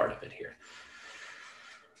leaf part of it here.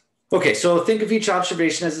 Okay, so think of each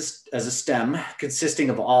observation as a stem consisting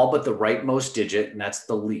of all but the rightmost digit, and that's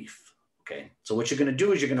the leaf, okay? So what you're gonna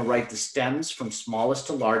do is you're gonna write the stems from smallest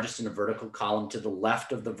to largest in a vertical column to the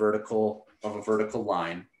left of a vertical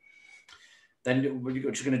line. Then what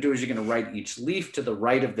you're gonna do is you're gonna write each leaf to the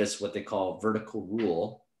right of this, what they call vertical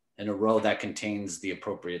rule, in a row that contains the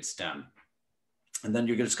appropriate stem. And then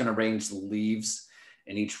you're just gonna arrange the leaves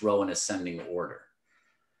in each row in ascending order.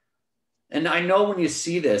 And I know when you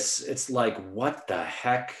see this, it's like, what the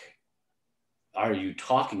heck are you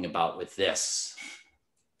talking about with this?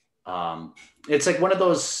 It's like one of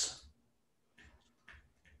those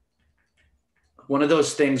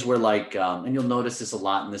things where like, and you'll notice this a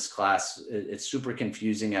lot in this class, it's super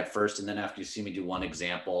confusing at first. And then after you see me do one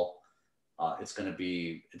example, it's gonna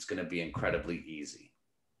be incredibly easy,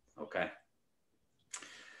 okay?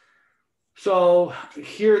 So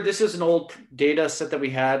here, this is an old data set that we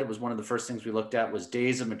had. It was one of the first things we looked at was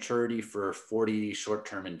days of maturity for 40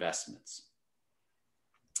 short-term investments.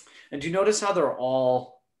 And do you notice how they're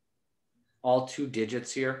all 2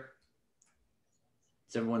 digits here?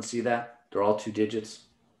 Does everyone see that? They're all 2 digits.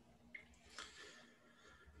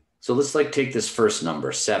 So let's take this first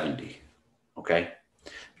number, 70, okay?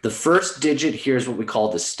 The first digit here is what we call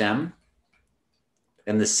the stem.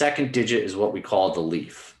 And the second digit is what we call the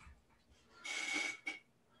leaf.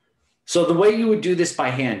 So the way you would do this by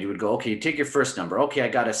hand, you would go, okay, you take your first number. Okay, I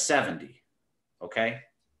got a 70, okay?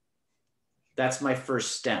 That's my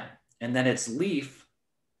first stem. And then its leaf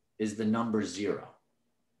is the number 0.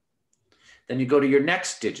 Then you go to your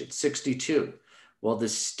next digit, 62. Well, the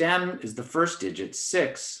stem is the first digit,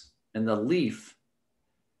 6, and the leaf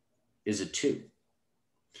is a 2.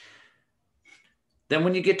 Then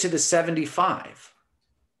when you get to the 75,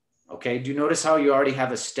 okay, do you notice how you already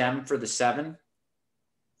have a stem for the 7?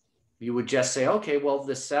 You would just say, okay, well,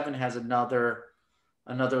 the 7 has another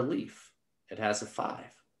leaf. It has a 5.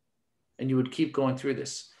 And you would keep going through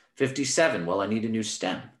this. 57, well, I need a new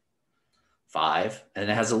stem. 5, and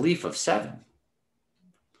it has a leaf of 7.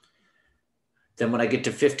 Then when I get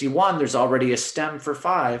to 51, there's already a stem for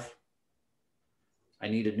 5. I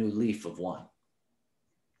need a new leaf of 1.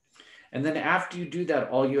 And then after you do that,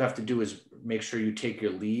 all you have to do is make sure you take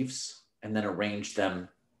your leaves and then arrange them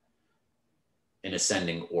in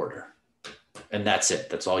ascending order. And that's it.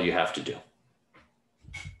 That's all you have to do.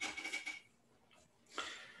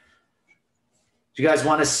 Do you guys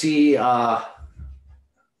want to see,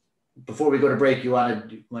 before we go to break, you want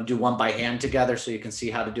to do one by hand together so you can see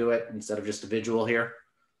how to do it instead of just a visual here?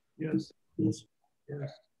 Yes. Yes.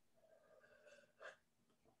 Yes.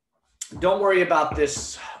 Don't worry about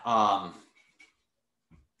this,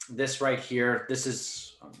 this right here. This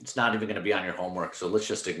is, it's not even going to be on your homework. So let's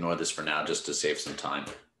just ignore this for now, just to save some time.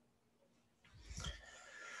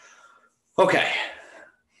 Okay.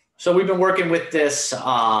 So we've been working with this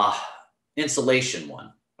insulation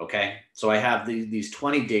one. Okay. So I have these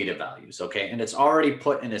 20 data values. Okay. And it's already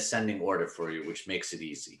put in ascending order for you, which makes it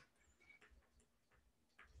easy.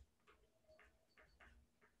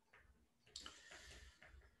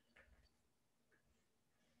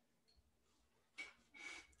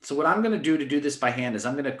 So what I'm going to do this by hand is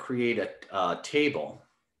I'm going to create a table,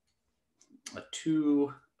 a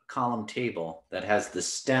 2-column table that has the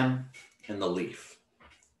stem and the leaf.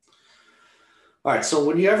 All right, so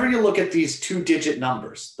whenever you look at these 2-digit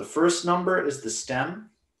numbers, the first number is the stem,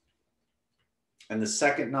 and the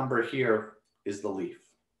second number here is the leaf.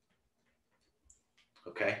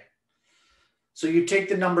 Okay, so you take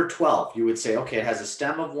the number 12, you would say, okay, it has a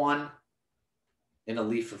stem of 1 and a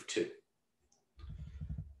leaf of 2.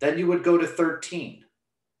 Then you would go to 13.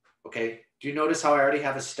 Okay, do you notice how I already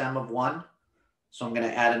have a stem of 1? So I'm going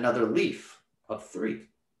to add another leaf of 3.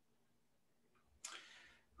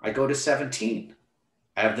 I go to 17.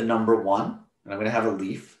 I have the number 1, and I'm going to have a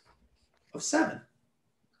leaf of 7.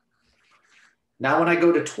 Now when I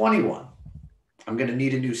go to 21, I'm going to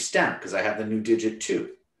need a new stem because I have the new digit 2.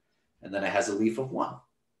 And then it has a leaf of 1.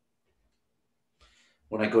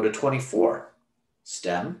 When I go to 24,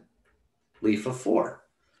 stem, leaf of 4.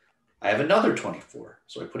 I have another 24,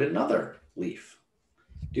 so I put another leaf.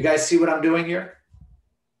 Do you guys see what I'm doing here?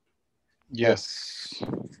 Yes.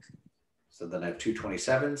 So then I have 2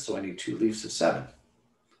 27s, so I need 2 leaves of 7.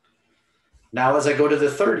 Now as I go to the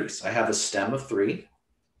 30s, I have a stem of 3,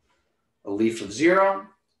 a leaf of 0,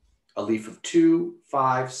 a leaf of 2,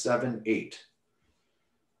 5, 7, 8.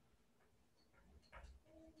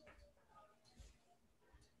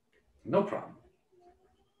 No problem.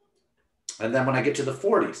 And then when I get to the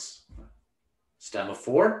 40s, stem of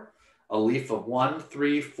 4, a leaf of 1,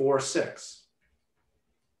 3, 4, 6.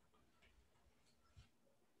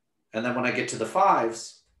 And then when I get to the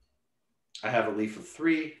 5s, I have a leaf of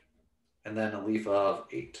 3 and then a leaf of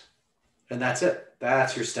 8. And that's it.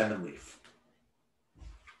 That's your stem and leaf.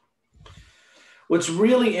 What's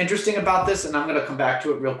really interesting about this, and I'm going to come back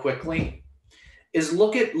to it real quickly, is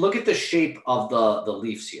look at the shape of the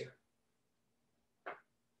leaves here.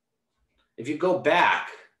 If you go back,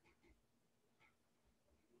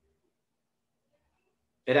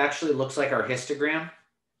 it actually looks like our histogram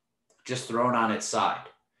just thrown on its side.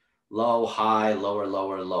 Low, high, lower,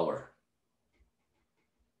 lower, lower.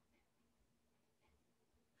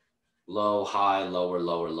 Low, high, lower,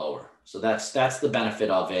 lower, lower. So that's the benefit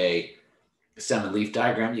of a stem and leaf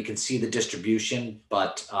diagram. You can see the distribution,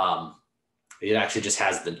 but it actually just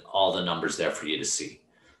has all the numbers there for you to see.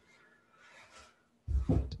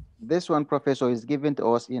 This one, Professor, is given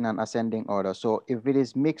to us in an ascending order. So if it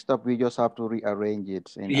is mixed up, we just have to rearrange it.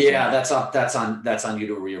 Yeah, that's on you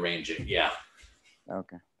to rearrange it. Yeah.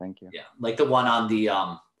 Okay, thank you. Yeah, like the one on the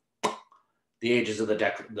ages of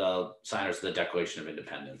the signers of the Declaration of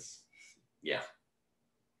Independence. Yeah.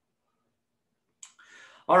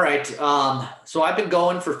 All right. So I've been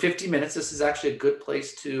going for 50 minutes. This is actually a good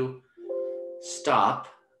place to stop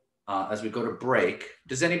as we go to break.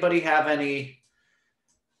 Does anybody have any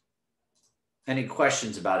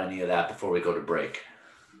questions about any of that before we go to break?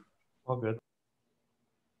 All good.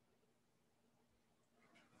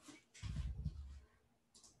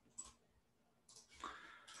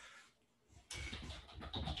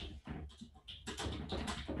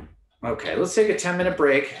 Okay, let's take a 10-minute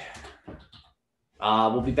break.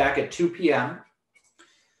 We'll be back at 2 p.m.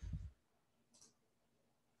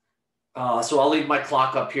 So I'll leave my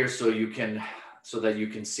clock up here so that you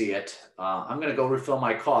can see it. I'm going to go refill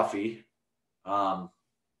my coffee. But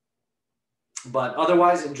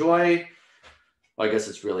otherwise, enjoy. Well, I guess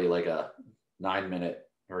it's really like a 9-minute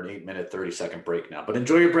or an 8-minute, 30-second break now. But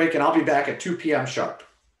enjoy your break, and I'll be back at 2 p.m. sharp.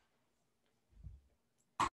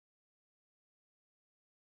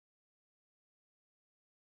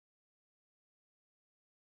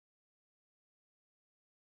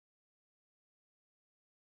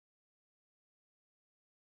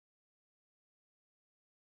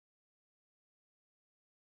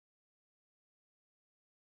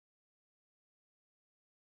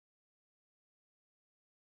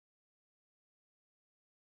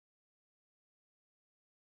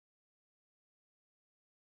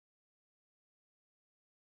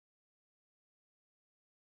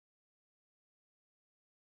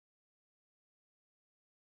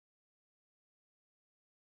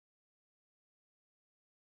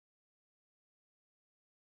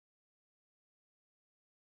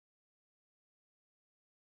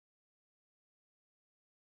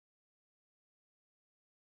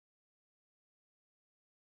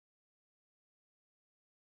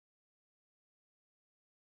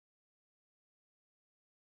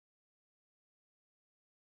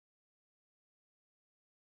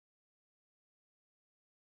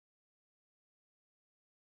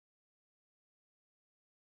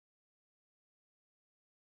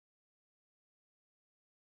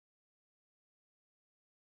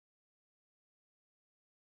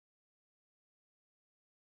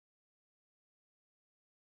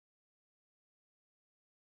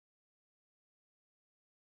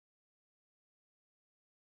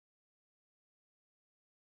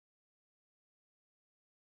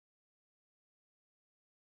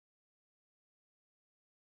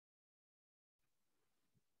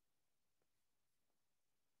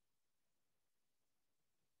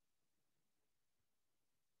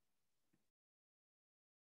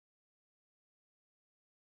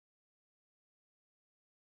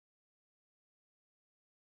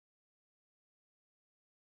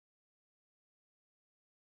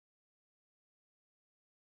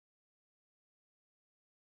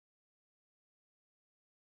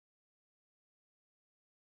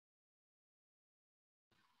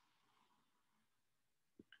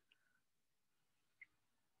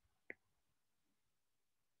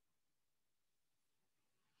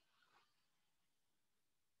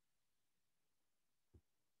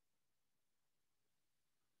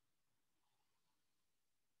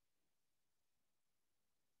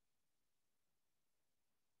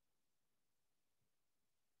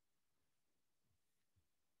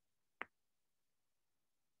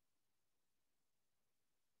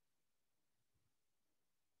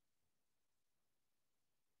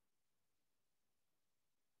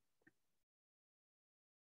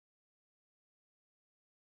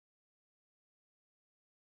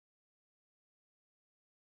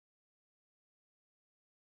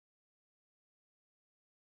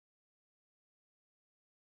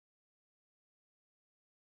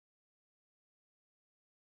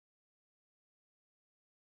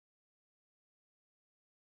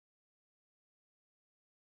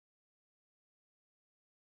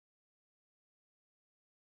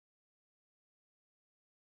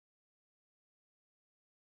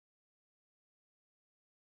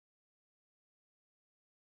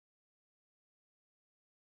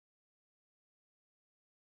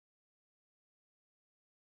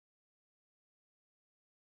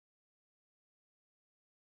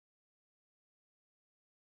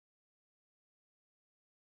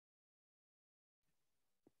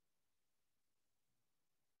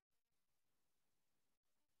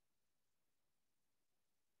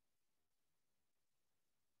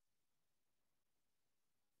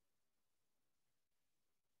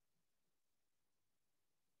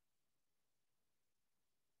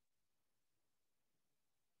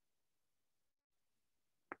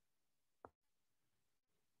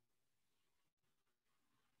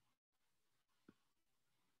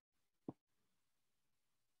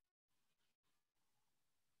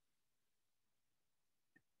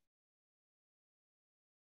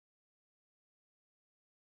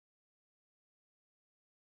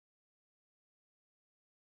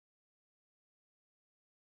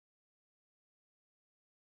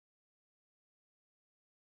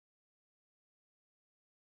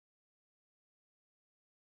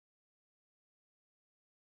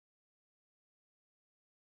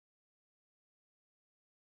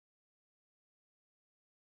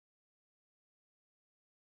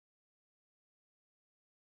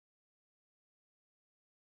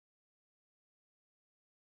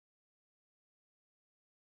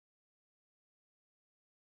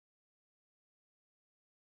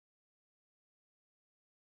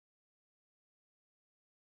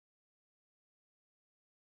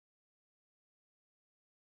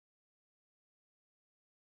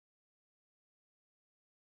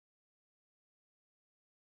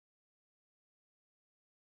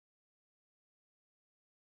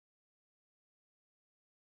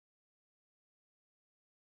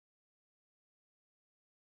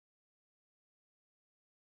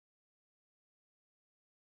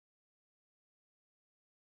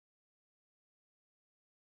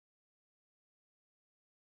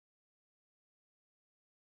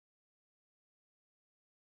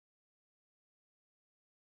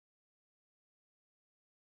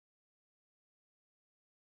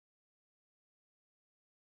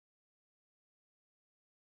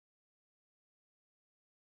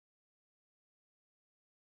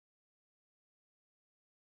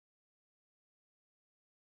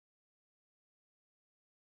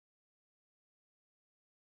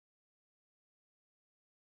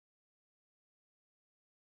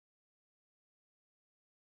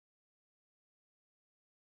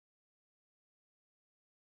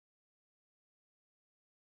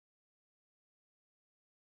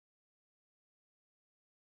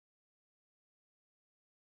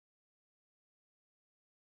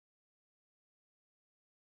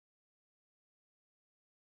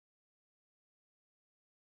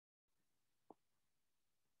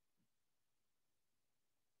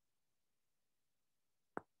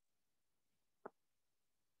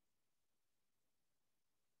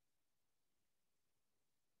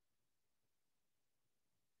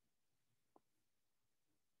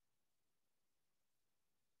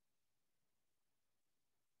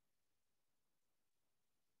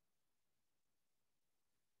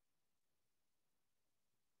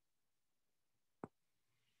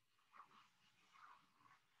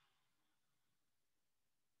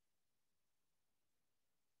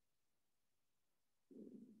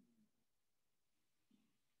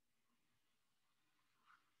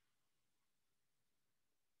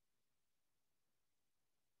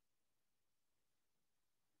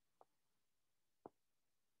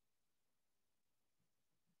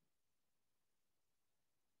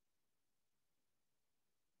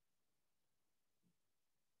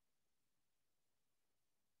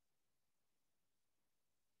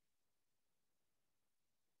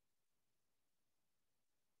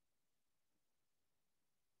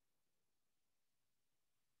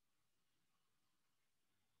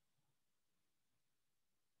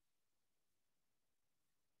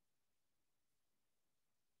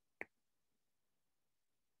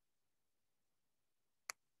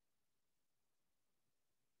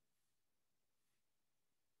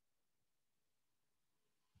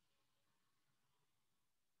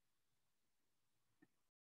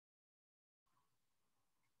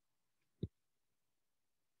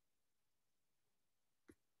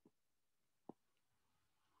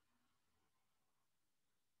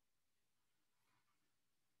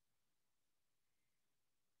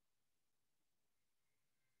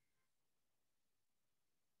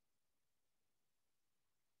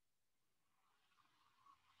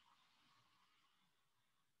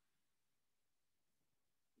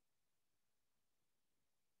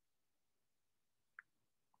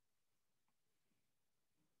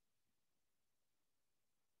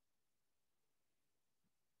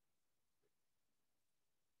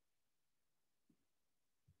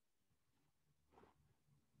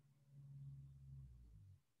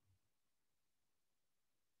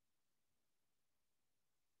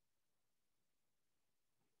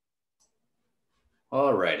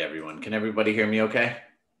 All right, everyone. Can everybody hear me okay?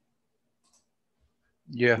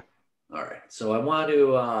 Yeah. All right. So I want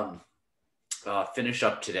to finish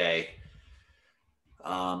up today.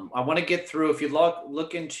 I want to get through, if you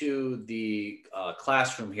look into the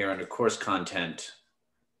classroom here under course content,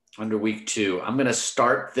 under week 2, I'm going to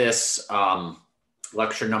start this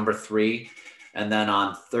lecture number 3. And then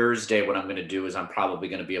on Thursday, what I'm going to do is I'm probably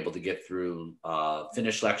going to be able to get through,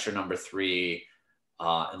 finish lecture number 3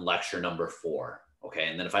 and lecture number 4. Okay.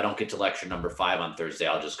 And then if I don't get to lecture number 5 on Thursday,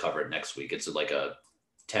 I'll just cover it next week. It's like a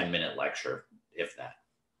 10-minute lecture, if that.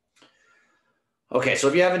 Okay. So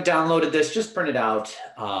if you haven't downloaded this, just print it out.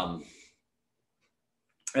 And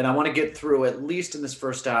I want to get through, at least in this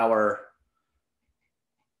first hour,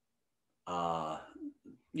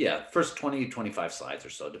 first 20, 25 slides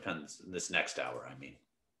or so, depends, this next hour, I mean.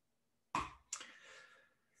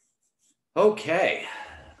 Okay.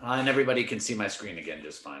 And everybody can see my screen again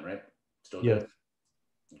just fine, right? Still good?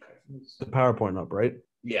 Okay. The PowerPoint up, right?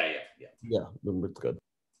 Yeah. Yeah, it's good.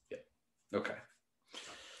 Yeah. Okay.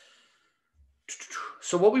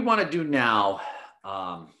 So what we want to do now,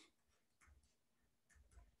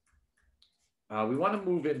 we want to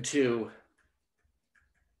move into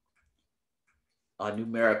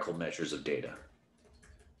numerical measures of data.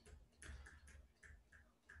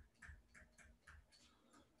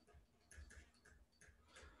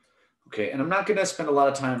 Okay, and I'm not going to spend a lot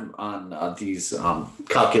of time on these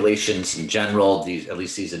calculations in general, at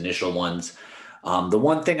least these initial ones. The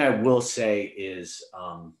one thing I will say is,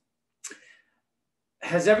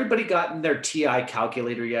 has everybody gotten their TI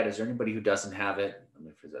calculator yet? Is there anybody who doesn't have it?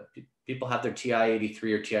 People have their TI-83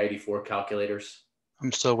 or TI-84 calculators?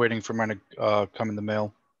 I'm still waiting for mine to come in the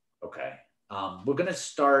mail. Okay. We're going to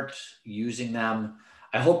start using them.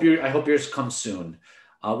 I hope yours comes soon.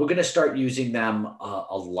 We're going to start using them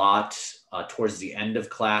a lot towards the end of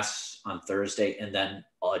class on Thursday, and then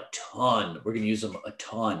a ton. We're going to use them a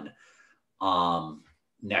ton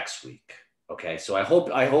next week. Okay. So I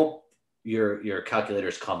hope your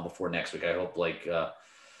calculators come before next week. I hope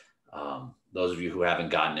those of you who haven't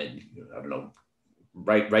gotten it, I don't know,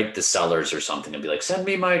 write the sellers or something and be like, send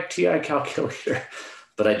me my TI calculator.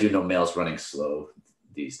 But I do know mail's running slow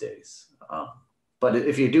these days. But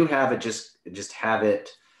if you do have it, just have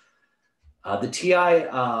it. The TI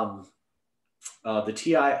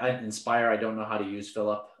Inspire, I don't know how to use,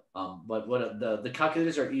 Philip. But the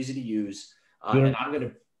calculators are easy to use. And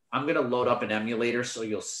I'm gonna load up an emulator, so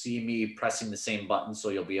you'll see me pressing the same button, so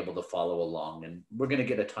you'll be able to follow along. And we're gonna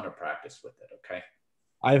get a ton of practice with it. Okay.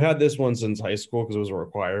 I've had this one since high school because it was a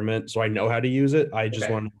requirement, so I know how to use it. I just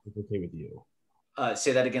want to know if it's okay with you.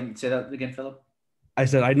 Say that again. Say that again, Philip. I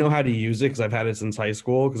said I know how to use it because I've had it since high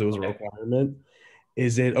school because it was a requirement.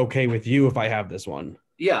 Is it okay with you if I have this one?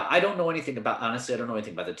 Yeah, I don't know anything about, honestly, I don't know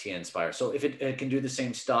anything about the TI Inspire. So if it can do the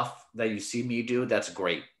same stuff that you see me do, that's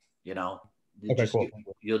great. You know, okay, cool.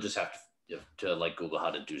 You'll just have to like Google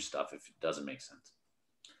how to do stuff if it doesn't make sense.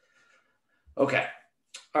 Okay.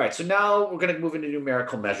 All right, so now we're going to move into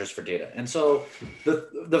numerical measures for data. And so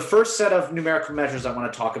the first set of numerical measures I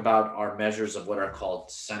want to talk about are measures of what are called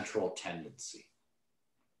central tendency.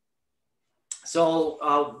 So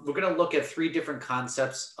we're going to look at 3 different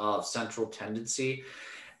concepts of central tendency.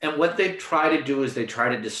 And what they try to do is they try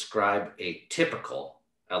to describe a typical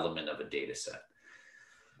element of a data set.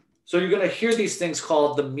 So you're going to hear these things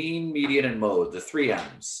called the mean, median, and mode, the 3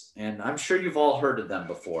 M's. And I'm sure you've all heard of them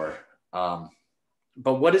before.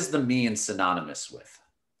 But what is the mean synonymous with?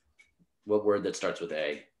 What word that starts with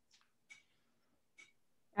A?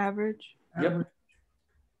 Average. Yep.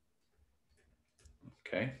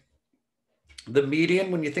 Okay. The median,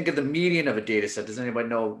 when you think of the median of a data set, does anybody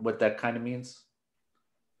know what that kind of means?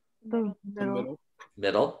 The middle.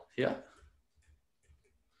 Middle, yeah.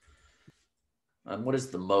 And what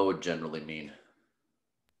does the mode generally mean?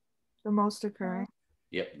 The most occurring.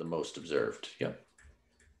 Yep, the most observed, yep.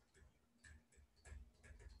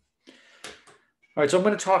 All right, so I'm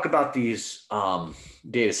going to talk about these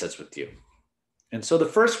data sets with you. And so the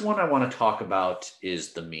first one I want to talk about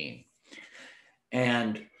is the mean.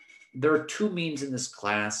 And there are 2 means in this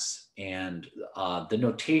class, and the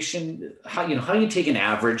notation, how you take an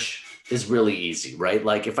average is really easy, right?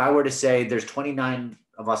 Like if I were to say there's 29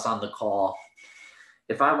 of us on the call,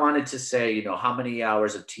 if I wanted to say, how many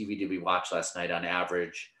hours of TV did we watch last night on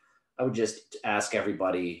average, I would just ask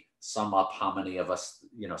everybody, sum up how many of us,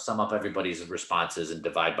 sum up everybody's responses and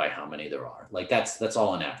divide by how many there are. Like that's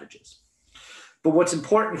all in averages. But what's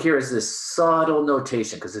important here is this subtle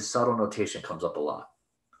notation, because this subtle notation comes up a lot.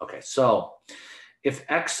 Okay, so if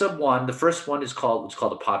X sub 1, the first one is called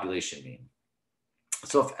a population mean.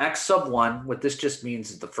 So if X sub 1, what this just means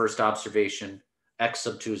is the first observation, X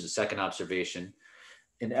sub 2 is the second observation,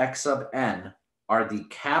 and X sub n are the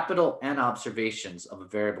capital N observations of a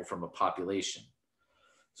variable from a population.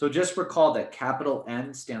 So just recall that capital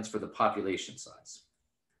N stands for the population size.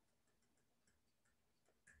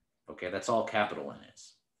 Okay, that's all capital N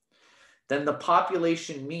is. Then the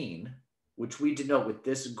population mean, which we denote with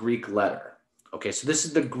this Greek letter. Okay, so this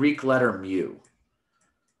is the Greek letter mu.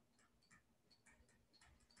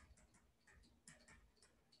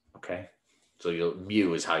 Okay, so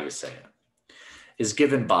mu is how you say it, is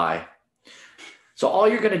given by, so all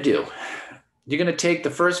you're going to do, you're going to take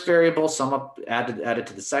the first variable, sum up, add it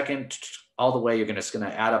to the second, all the way, you're just going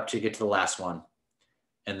to add up to get to the last one,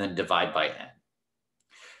 and then divide by n.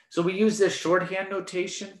 So we use this shorthand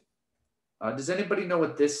notation. Does anybody know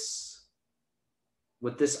what this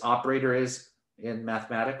operator is in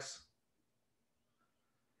mathematics?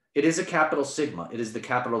 It is a capital sigma. It is the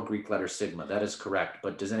capital Greek letter sigma. That is correct.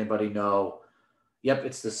 But does anybody know? Yep,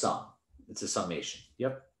 it's the sum. It's a summation.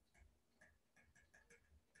 Yep.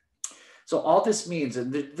 So all this means,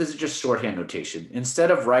 and this is just shorthand notation.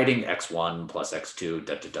 Instead of writing x1 plus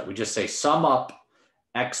x2, we just say sum up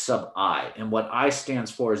x sub I. And what I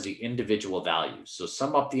stands for is the individual values. So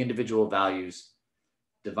sum up the individual values,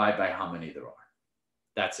 divide by how many there are.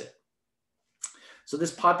 That's it. So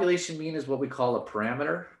this population mean is what we call a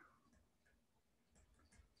parameter.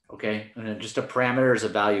 Okay, and then just a parameter is a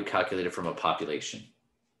value calculated from a population.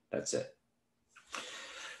 That's it.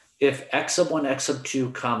 If x sub 1, x sub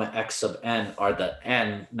 2, comma, x sub n are the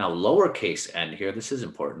n, now lowercase n here, this is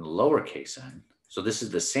important, lowercase n. So this is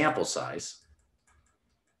the sample size.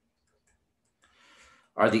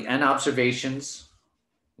 Are the n observations,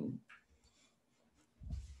 a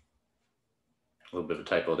little bit of a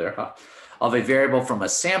typo there, huh? Of a variable from a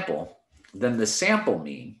sample, then the sample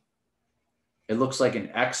mean, it looks like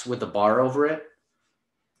an X with a bar over it.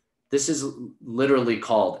 This is literally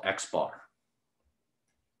called X bar.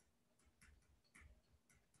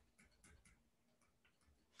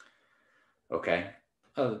 Okay.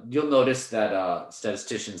 You'll notice that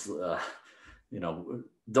statisticians,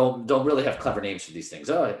 don't really have clever names for these things.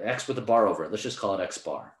 Oh, X with a bar over it. Let's just call it X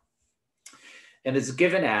bar. And it's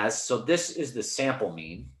given as, so this is the sample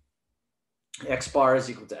mean. X bar is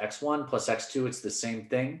equal to X1 plus X2. It's the same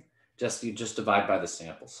thing. You just divide by the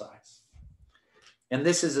sample size. And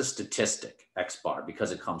this is a statistic, X bar,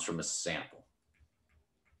 because it comes from a sample.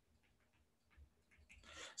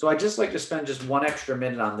 So I just like to spend just one extra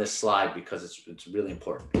minute on this slide because it's really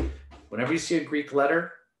important. Whenever you see a Greek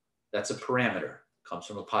letter, that's a parameter, comes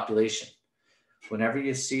from a population. Whenever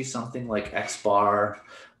you see something like X bar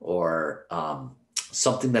or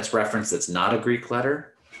something that's referenced that's not a Greek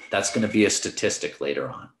letter, that's going to be a statistic later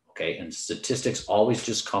on. Okay, and statistics always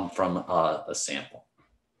just come from a sample.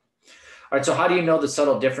 All right, so how do you know the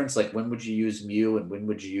subtle difference? Like when would you use mu and when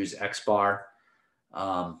would you use X bar?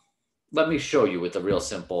 Let me show you with a real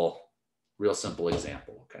simple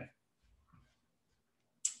example, okay?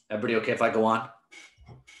 Everybody okay if I go on?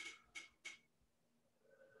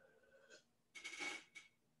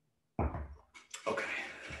 Okay.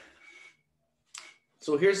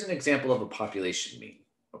 So here's an example of a population mean.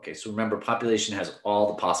 Okay, so remember, population has all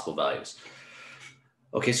the possible values.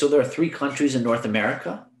 Okay, so there are 3 countries in North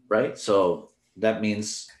America, right? So that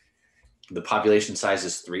means the population size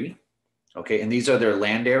is 3. Okay, and these are their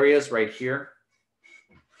land areas right here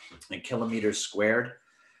in kilometers squared.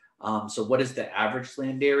 So what is the average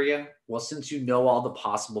land area? Well, since you know all the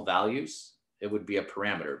possible values, it would be a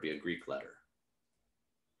parameter, it'd be a Greek letter,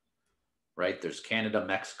 right? There's Canada,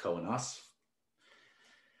 Mexico, and us.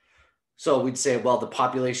 So we'd say, well, the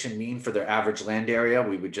population mean for their average land area,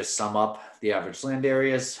 we would just sum up the average land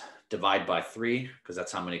areas, divide by 3, because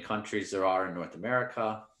that's how many countries there are in North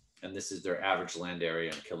America. And this is their average land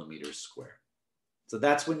area in kilometers squared. So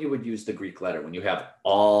that's when you would use the Greek letter, when you have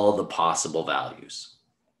all the possible values.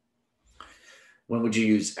 When would you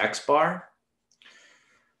use X bar?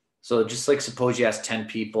 So just like suppose you ask 10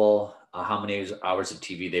 people how many hours of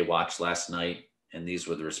TV they watched last night, and these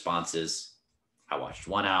were the responses. I watched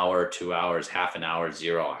 1 hour, 2 hours, half an hour,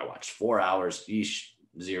 0. I watched 4 hours, each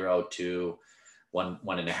 0, 2,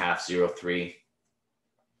 1.5, 0, 3.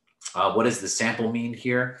 What does the sample mean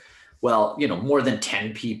here? Well, more than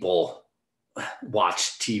 10 people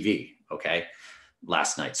watched TV, okay,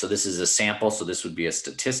 last night. So this is a sample, so this would be a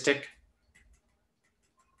statistic.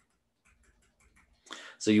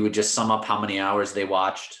 So you would just sum up how many hours they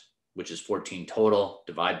watched, which is 14 total,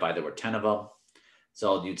 divide by there were 10 of them.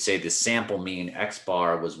 So you'd say the sample mean X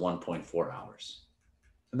bar was 1.4 hours.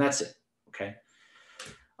 And that's it, okay?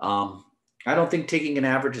 I don't think taking an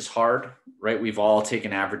average is hard, right? We've all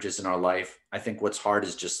taken averages in our life. I think what's hard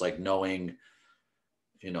is just like knowing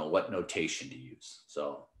what notation to use.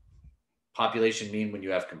 So population mean when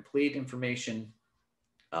you have complete information,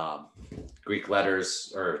 Greek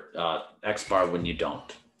letters, or X bar when you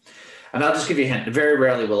don't. And I'll just give you a hint. Very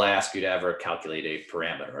rarely will I ask you to ever calculate a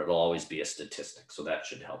parameter. It'll always be a statistic. So that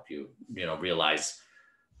should help you, realize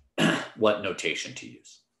what notation to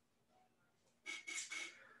use.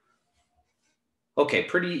 Okay,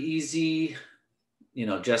 pretty easy.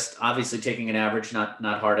 Just obviously taking an average, not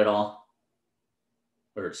hard at all.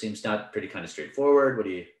 Or it seems not pretty kind of straightforward. What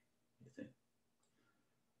do you think?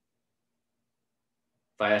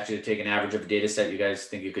 If I asked you to take an average of a data set, you guys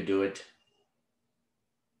think you could do it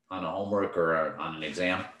on a homework or on an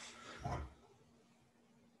exam?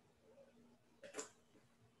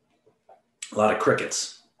 A lot of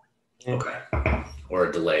crickets. Okay. Or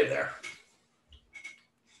a delay there.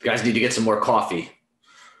 You guys need to get some more coffee.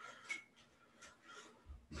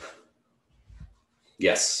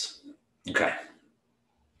 Yes. Okay.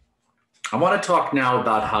 I want to talk now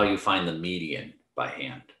about how you find the median by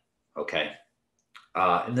hand. Okay.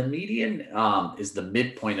 And the median is the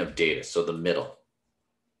midpoint of data, so the middle.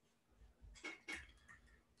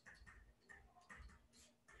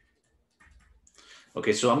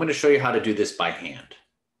 Okay, so I'm going to show you how to do this by hand.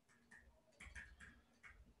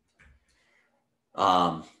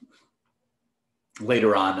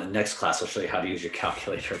 Later on in the next class, I'll show you how to use your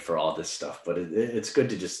calculator for all this stuff, but it's good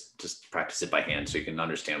to just practice it by hand so you can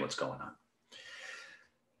understand what's going on.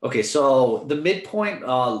 Okay, so the midpoint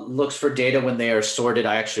looks for data when they are sorted.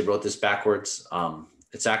 I actually wrote this backwards.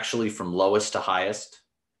 It's actually from lowest to highest.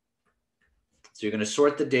 So you're going to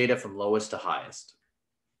sort the data from lowest to highest.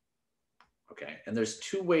 Okay, and there's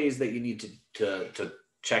two ways that you need to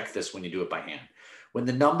check this when you do it by hand. When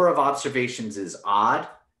the number of observations is odd,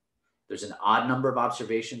 there's an odd number of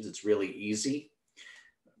observations, it's really easy.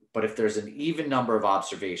 But if there's an even number of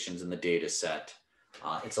observations in the data set,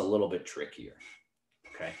 it's a little bit trickier,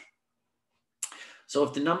 okay? So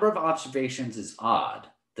if the number of observations is odd,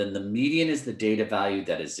 then the median is the data value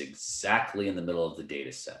that is exactly in the middle of the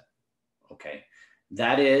data set, okay?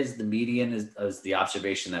 That is, the median is the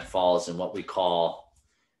observation that falls in what we call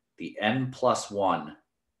the n+1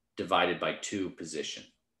 divided by 2 position.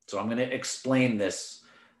 So I'm going to explain this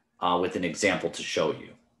with an example to show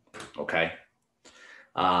you, okay?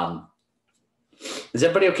 Is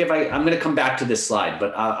everybody okay if I'm going to come back to this slide,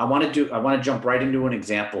 but I want to jump right into an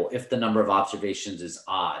example. If the number of observations is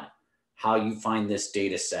odd, how you find this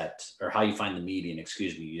data set, or how you find the median,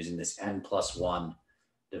 excuse me, using this n+1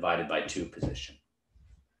 divided by 2 position.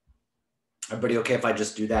 Everybody okay if I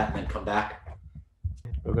just do that and then come back?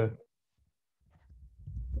 Okay.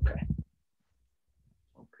 Okay.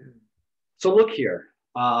 So look here.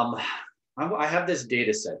 I have this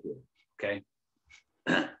data set here, okay?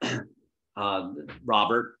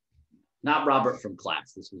 Robert, not Robert from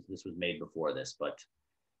class. This was made before this, but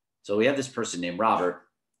so we have this person named Robert,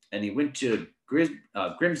 and he went to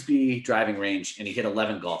Grimsby driving range and he hit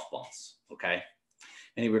 11 golf balls, okay?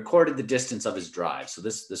 And he recorded the distance of his drive. So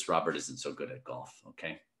this Robert isn't so good at golf,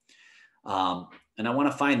 okay? And I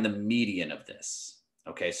want to find the median of this.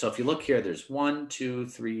 Okay, so if you look here, there's 1, 2,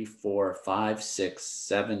 3, 4, 5, 6,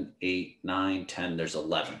 7, 8, 9, 10. There's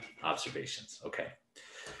 11 observations. Okay,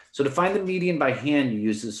 so to find the median by hand, you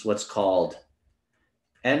use this what's called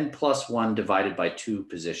n+1 divided by 2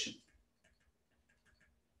 position.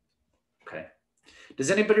 Okay, does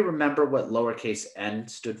anybody remember what lowercase n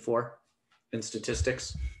stood for in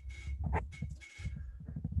statistics?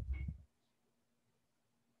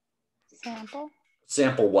 Sample.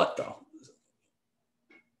 Sample what though?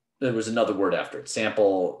 There was another word after it.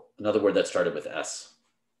 Sample, another word that started with S.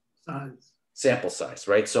 Size. Sample size,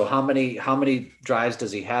 right? So how many drives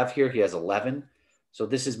does he have here? He has 11. So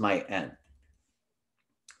this is my n.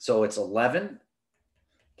 So it's 11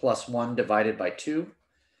 plus 1 divided by 2,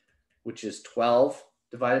 which is 12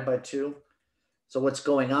 divided by 2. So what's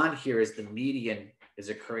going on here is the median is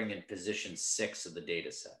occurring in position 6 of the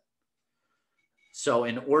data set. So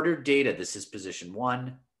in ordered data, this is position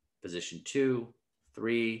 1, position 2,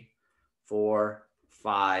 3, 4,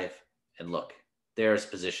 5, and look, there's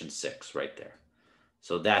position 6 right there.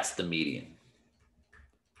 So that's the median.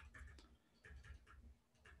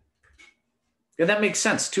 And that makes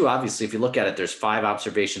sense too. Obviously, if you look at it, there's 5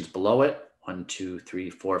 observations below it. 1, 2, 3,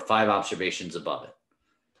 4, 5 observations above it.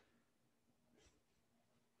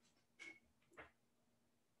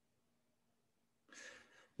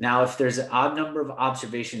 Now, if there's an odd number of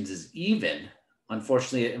observations is even,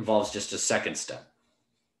 unfortunately, it involves just a second step.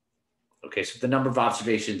 Okay, so if the number of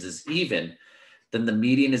observations is even, then the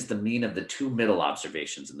median is the mean of the 2 middle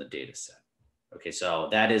observations in the data set. Okay, so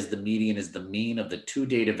that is the median is the mean of the 2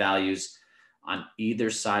 data values on either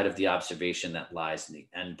side of the observation that lies in the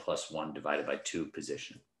n+1 divided by 2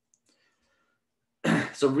 position.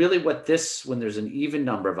 So really what this, when there's an even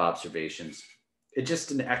number of observations, it's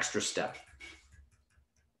just an extra step.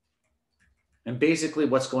 And basically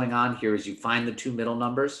what's going on here is you find the two middle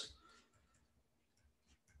numbers.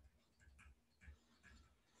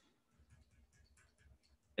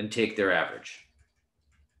 And take their average.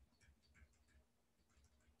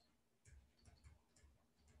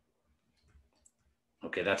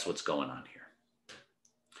 Okay, that's what's going on here.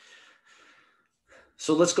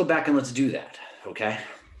 So let's go back and let's do that, okay?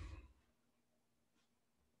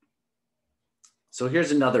 So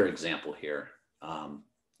here's another example here.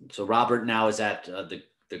 So Robert now is at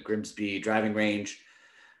the Grimsby driving range,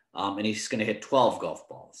 and he's gonna hit 12 golf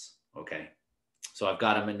balls, okay? So I've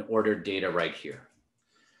got him in ordered data right here.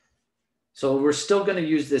 So we're still gonna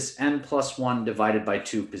use this n+1 divided by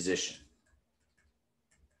 2 position.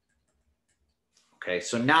 Okay,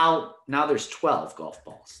 so now there's 12 golf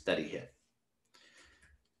balls that he hit.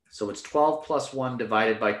 So it's 12 plus 1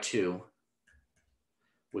 divided by 2,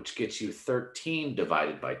 which gets you 13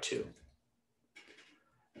 divided by 2.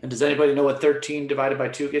 And does anybody know what 13 divided by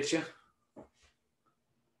 2 gets you?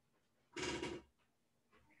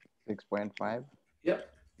 6.5. Yep.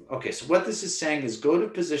 Okay, so what this is saying is go to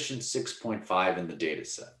position 6.5 in the data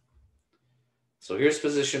set. So here's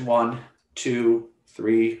position 1, 2,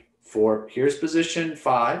 3, 4. Here's position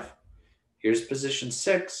 5. Here's position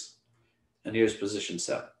 6. And here's position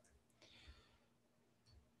 7.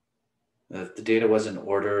 If the data wasn't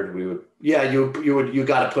ordered, we would, yeah, you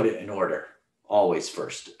got to put it in order always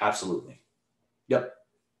first. Absolutely. Yep.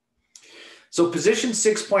 So position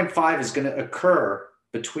 6.5 is going to occur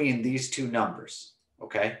between these two numbers.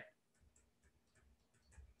 Okay.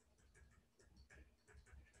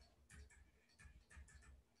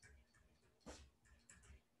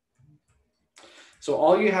 So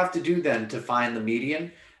all you have to do then to find the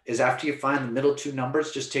median is after you find the middle two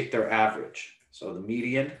numbers, just take their average. So the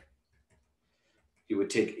median, you would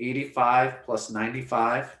take 85 plus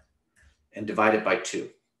 95 and divide it by 2.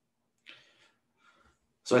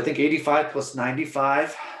 So I think 85 plus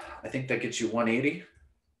 95, I think that gets you 180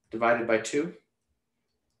 divided by 2.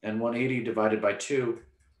 And 180 divided by 2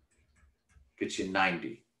 gets you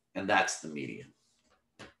 90. And that's the median.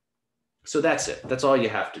 So that's it. That's all you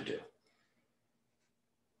have to do.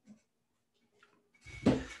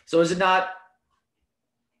 So is it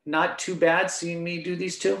not too bad seeing me do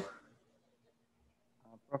these two?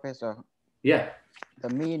 Professor. Yeah. The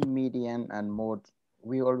mean, median, and mode,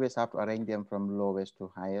 we always have to arrange them from lowest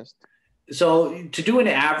to highest. So to do an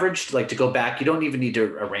average, like to go back, you don't even need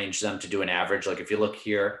to arrange them to do an average. Like if you look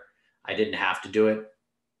here, I didn't have to do it.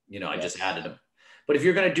 You know, I just added them. But if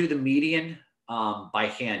you're going to do the median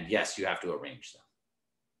by hand, yes, you have to arrange them.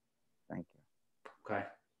 Thank you. Okay.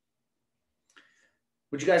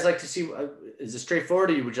 Would you guys like to see, is it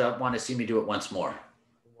straightforward, or would you want to see me do it once more?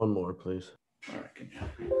 One more, please. All right, can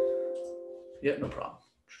you? Yeah, no problem.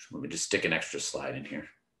 Let me just stick an extra slide in here.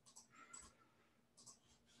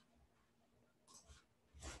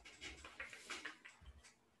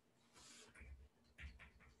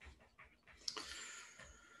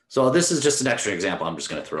 So this is just an extra example I'm just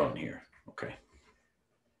going to throw in here. Okay.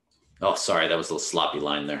 Oh, sorry, that was a little sloppy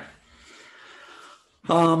line there.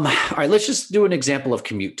 All right, let's just do an example of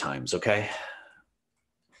commute times, okay?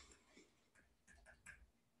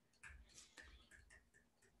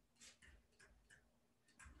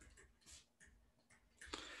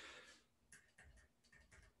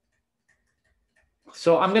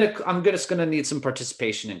 So I'm just gonna need some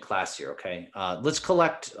participation in class here, okay? Let's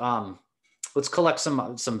collect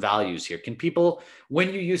some values here. Can people,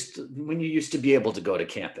 when you used to be able to go to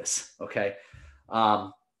campus, okay?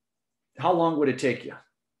 How long would it take you?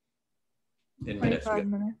 In minutes? 25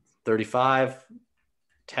 minutes. 35,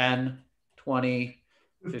 10, 20,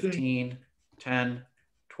 15, 10,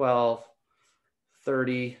 12,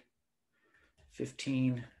 30,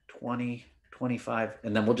 15, 20, 25,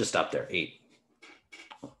 and then we'll just stop there, 8.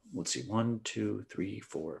 Let's see, 1, 2, 3,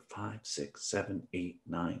 4, 5, 6, 7, 8,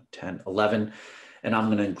 9, 10, 11. And I'm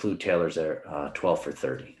going to include Taylor's there, 12 for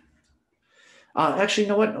 30. Actually, you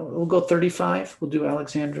know what? We'll go 35. We'll do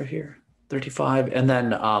Alexandra here, 35. And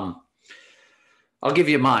then I'll give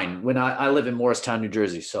you mine. When I live in Morristown, New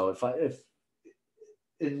Jersey. So if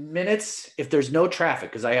in minutes, if there's no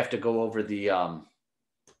traffic, because I have to go over the,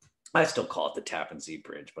 I still call it the Tappan Zee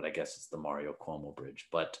Bridge, but I guess it's the Mario Cuomo Bridge.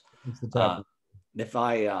 But if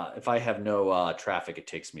I have no traffic, it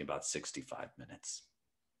takes me about 65 minutes.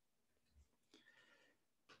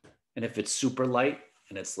 And if it's super light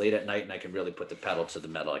and it's late at night and I can really put the pedal to the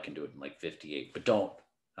metal, I can do it in like 58. But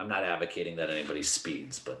I'm not advocating that anybody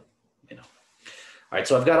speeds, but you know. All right,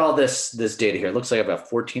 so I've got all this data here. It looks like I've got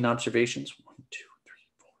 14 observations. 1, 2, 3,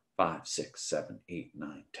 4, 5, 6, 7, 8,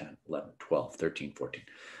 9, 10, 11, 12, 13, 14.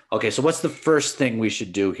 Okay, so what's the first thing we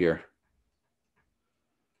should do here?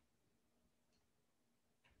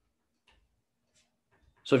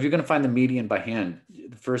 So if you're going to find the median by hand,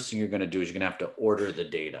 the first thing you're going to do is you're going to have to order the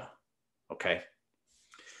data. Okay.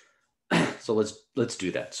 So let's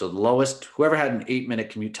do that. So the lowest, whoever had an 8-minute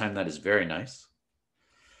commute time, that is very nice.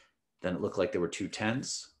 Then it looked like there were 2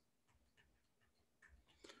 10s.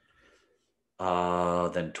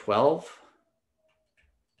 Then 12.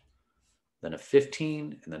 Then a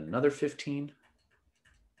 15, and then another 15.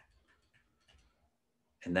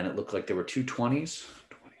 And then it looked like there were 2 20s.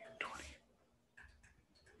 20, 20.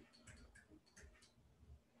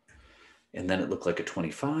 And then it looked like a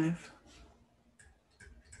 25.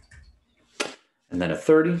 And then a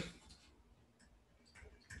 30.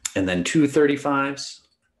 And then 2 35s.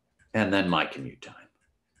 And then my commute time.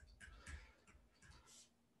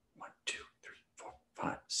 1, 2, 3, 4,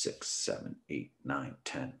 5, 6, 7, 8, 9,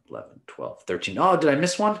 10, 11, 12, 13. Oh, did I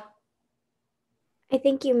miss one? I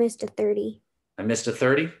think you missed a 30. I missed a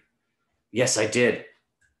 30? Yes, I did.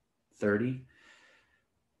 30,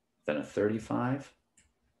 then a 35,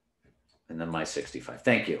 and then my 65.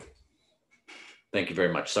 Thank you. Thank you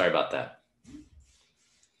very much. Sorry about that.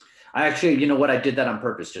 I actually, you know what? I did that on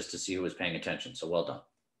purpose just to see who was paying attention. So well done.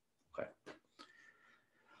 Okay.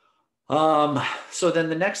 So then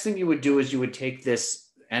the next thing you would do is you would take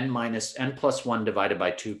this n plus 1 divided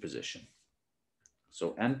by 2 position.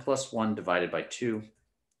 So n plus 1 divided by 2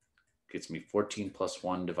 gets me 14 plus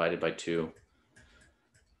 1 divided by 2,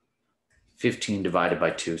 15 divided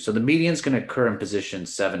by 2. So the median is going to occur in position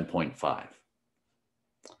 7.5.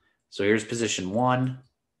 So here's position 1,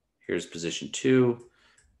 here's position 2,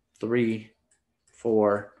 3,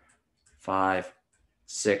 4, 5,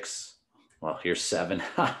 6. Well, here's 7.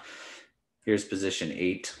 Here's position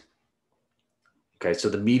 8. Okay, so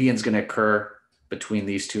the median is going to occur between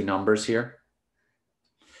these two numbers here.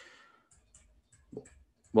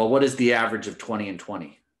 Well, what is the average of 20 and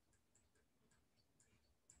 20?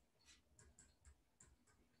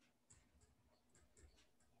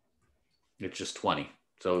 It's just 20.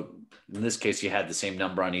 So in this case, you had the same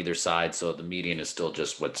number on either side. So the median is still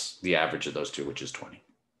just what's the average of those two, which is 20.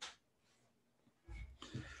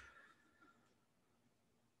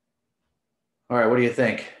 All right, what do you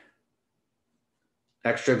think?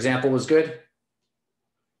 Extra example was good?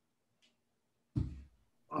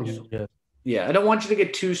 Awesome. Yeah. Yeah, I don't want you to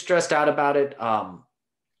get too stressed out about it. I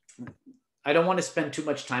don't want to spend too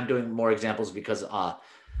much time doing more examples because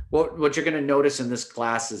what you're going to notice in this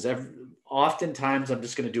class is oftentimes I'm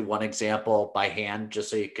just going to do one example by hand just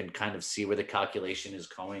so you can kind of see where the calculation is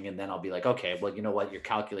going. And then I'll be like, okay, well, you know what? Your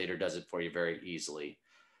calculator does it for you very easily.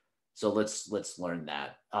 So let's learn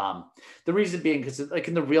that. The reason being, because like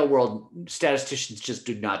in the real world, statisticians just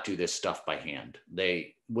do not do this stuff by hand.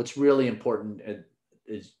 What's really important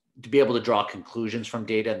is to be able to draw conclusions from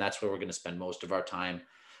data, and that's where we're going to spend most of our time.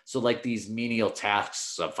 So like these menial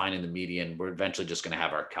tasks of finding the median, we're eventually just going to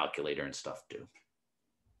have our calculator and stuff do.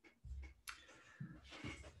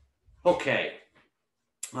 Okay,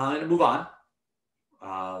 I'm going to move on.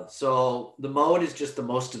 So the mode is just the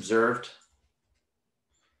most observed.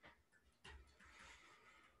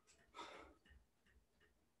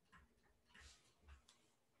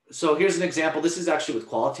 So here's an example. This is actually with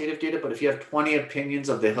qualitative data, but if you have 20 opinions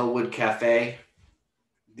of the Hillwood Cafe,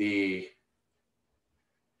 the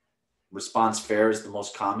response fair is the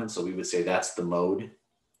most common. So we would say that's the mode.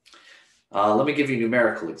 Let me give you a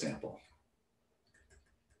numerical example.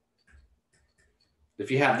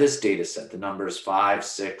 If you have this data set, the numbers 5,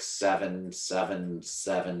 6, 7, 7,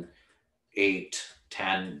 7, 8,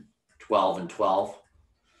 10, 12, and 12.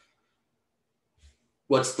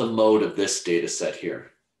 What's the mode of this data set here?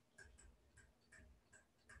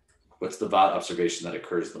 What's the observation that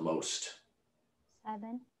occurs the most?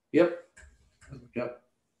 7. Yep. Yep.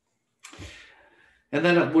 And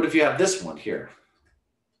then what if you have this one here?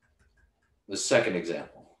 The second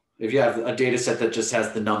example. If you have a data set that just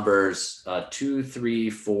has the numbers 2, 3,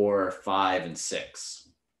 4, 5, and 6.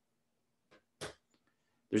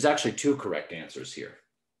 There's actually 2 correct answers here.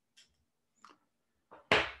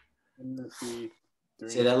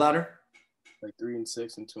 Say that louder. Like 3 and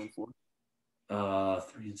 6 and 2 and 4.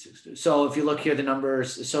 3 and 6. So if you look here, the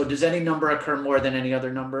numbers. So does any number occur more than any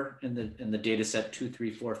other number in the data set 2,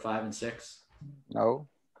 3, 4, 5, and 6? No.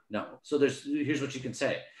 No. So here's what you can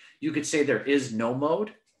say. You could say there is no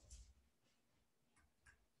mode.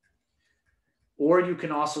 Or you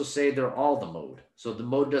can also say they're all the mode. So the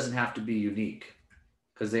mode doesn't have to be unique.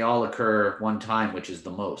 because they all occur one time, which is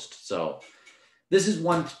the most. So this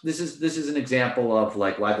is an example of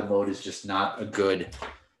like why the mode is just not a good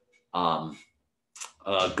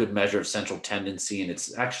measure of central tendency, and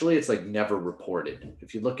it's like never reported.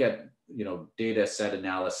 If you look at data set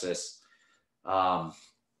analysis,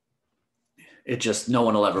 it just no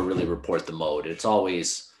one will ever really report the mode. It's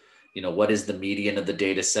always what is the median of the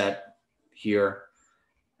data set here,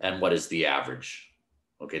 and what is the average.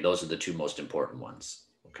 Okay, those are the two most important ones.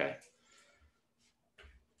 Okay.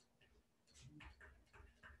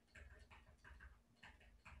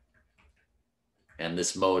 And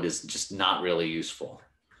this mode is just not really useful.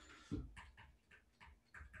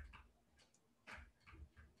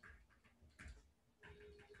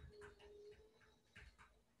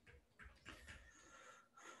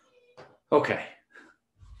 Okay.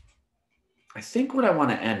 I think what I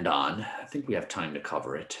want to end on, I think we have time to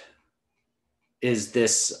cover it, is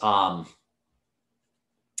this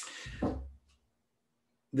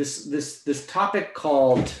this topic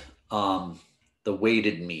called the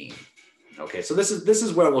weighted mean. Okay, so this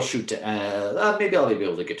is where we'll shoot to. Maybe I'll be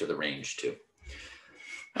able to get to the range too.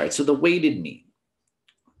 All right, so the weighted mean.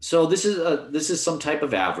 So this is some type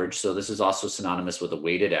of average. So this is also synonymous with a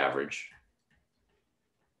weighted average.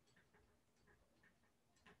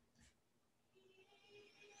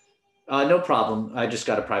 No problem. I just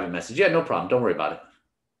got a private message. Yeah, no problem. Don't worry about it.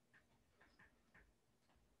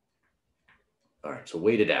 All right, so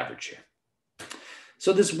weighted average here.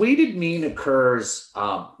 So this weighted mean occurs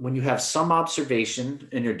when you have some observation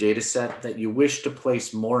in your data set that you wish to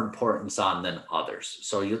place more importance on than others.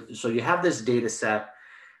 So you have this data set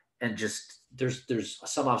and just there's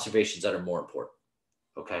some observations that are more important.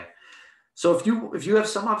 Okay. So if you have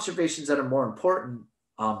some observations that are more important,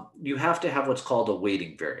 you have to have what's called a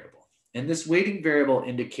weighting variable. And this weighting variable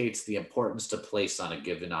indicates the importance to place on a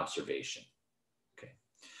given observation. Okay.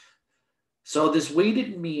 So this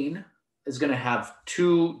weighted mean is going to have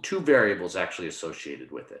two variables actually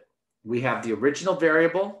associated with it. We have the original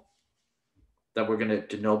variable that we're going to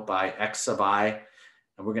denote by x sub I,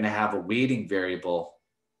 and we're going to have a weighting variable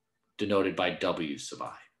denoted by w sub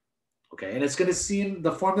I. Okay, and it's going to seem,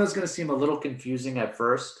 the formula is going to seem a little confusing at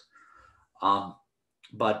first,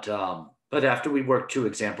 but after we work two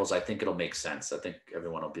examples, I think it'll make sense. I think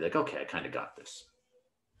everyone will be like, okay, I kind of got this.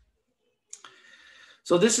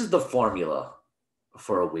 So this is the formula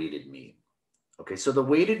for a weighted mean. Okay, so the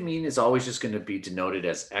weighted mean is always just going to be denoted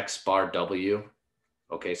as x bar w.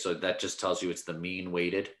 Okay, so that just tells you it's the mean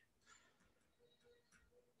weighted.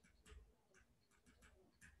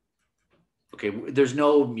 Okay, there's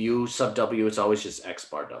no mu sub w, it's always just x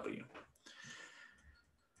bar w.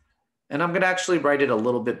 And I'm going to actually write it a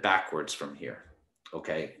little bit backwards from here.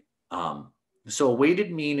 Okay, so a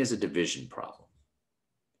weighted mean is a division problem.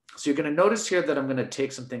 So you're going to notice here that I'm going to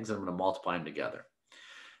take some things and I'm going to multiply them together.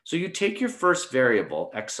 So you take your first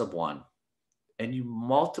variable, x sub 1, and you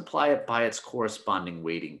multiply it by its corresponding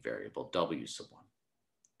weighting variable, w sub 1.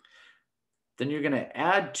 Then you're going to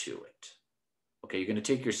add to it. Okay, you're going to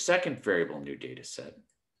take your second variable in your data set,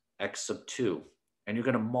 x sub 2, and you're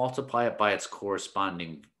going to multiply it by its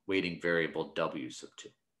corresponding weighting variable, w sub 2.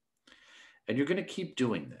 And you're going to keep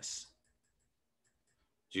doing this.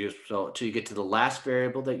 So till you get to the last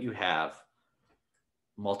variable that you have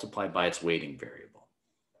multiplied by its weighting variable.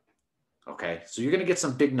 Okay, so you're going to get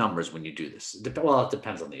some big numbers when you do this. Well, it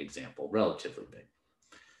depends on the example, relatively big.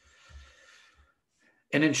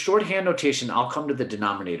 And in shorthand notation, I'll come to the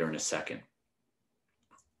denominator in a second.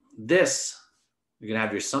 This, you're going to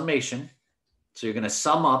have your summation. So you're going to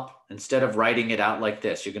sum up, instead of writing it out like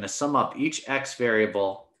this, you're going to sum up each x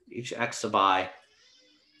variable, each x sub I,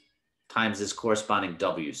 times this corresponding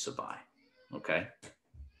w sub I. Okay.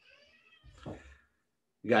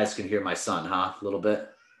 You guys can hear my son, huh? A little bit.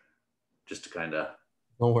 Just to kind of.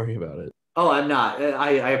 Don't worry about it. Oh, I'm not.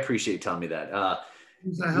 I appreciate you telling me that.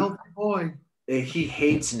 He's a healthy boy. He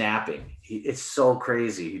hates napping. It's so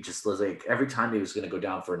crazy. He just was like, every time he was going to go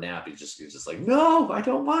down for a nap, he was just like, no, I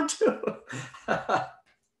don't want to.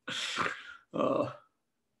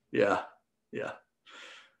 Yeah.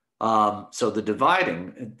 So the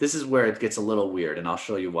dividing, this is where it gets a little weird, and I'll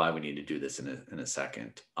show you why we need to do this in a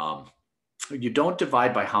second. You don't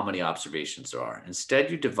divide by how many observations there are. Instead,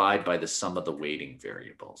 you divide by the sum of the weighting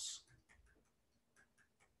variables.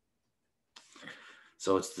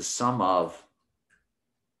 So it's the sum of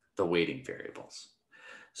the weighting variables.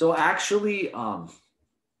 So actually, and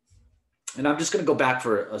I'm just going to go back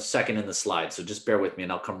for a second in the slide. So just bear with me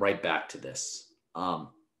and I'll come right back to this.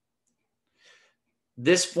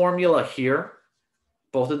 This formula here,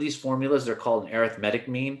 both of these formulas, they're called an arithmetic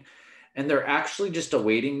mean. And they're actually just a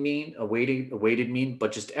weighting mean, a weighted mean,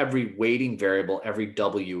 but just every weighting variable, every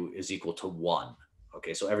W is equal to 1.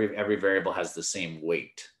 Okay, so every variable has the same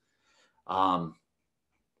weight.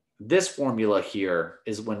 This formula here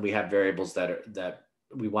is when we have variables that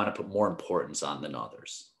we want to put more importance on than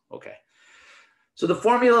others. Okay. So the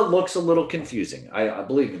formula looks a little confusing. I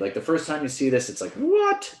believe me, like the first time you see this, it's like,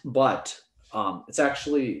 what? But it's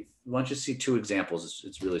actually, once you see two examples,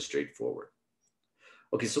 it's really straightforward.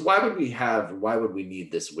 Okay, so why would we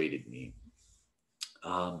need this weighted mean?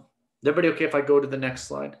 Is everybody okay if I go to the next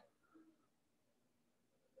slide?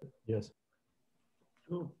 Yes.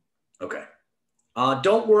 Okay.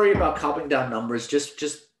 Don't worry about copying down numbers.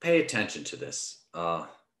 Just pay attention to this.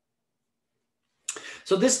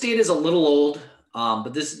 So this data is a little old,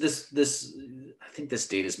 but this I think this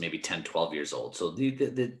data is maybe 10, 12 years old. So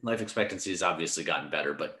the life expectancy has obviously gotten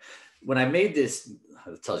better. But when I made this,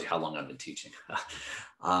 it tells you how long I've been teaching.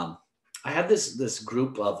 I had this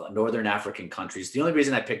group of Northern African countries. The only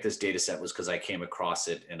reason I picked this data set was because I came across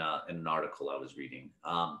it in an article I was reading.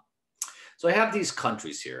 So I have these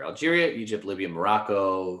countries here: Algeria, Egypt, Libya,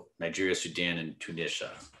 Morocco, Nigeria, Sudan, and Tunisia.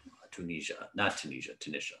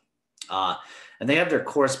 And they have their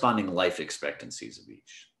corresponding life expectancies of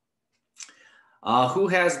each. Who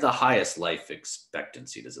has the highest life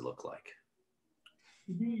expectancy, does it look like?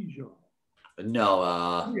 Tunisia.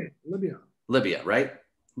 No. Libya. Libya, right?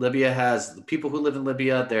 Libya has, the people who live in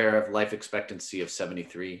Libya, their life expectancy of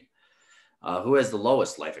 73. Who has the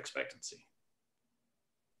lowest life expectancy?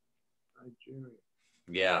 Nigeria.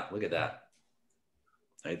 Yeah, look at that.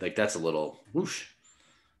 Like that's a little whoosh.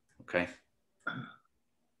 Okay.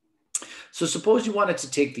 So suppose you wanted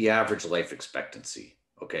to take the average life expectancy,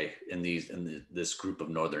 okay, in this group of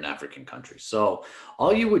Northern African countries. So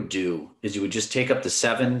all you would do is you would just take up the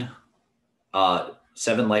seven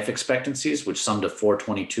life expectancies, which sum to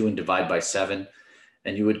 422, and divide by 7,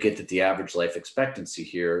 and you would get that the average life expectancy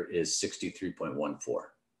here is 63.14.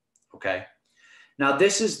 Okay. Now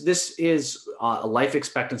this is a life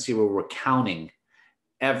expectancy where we're counting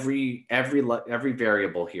every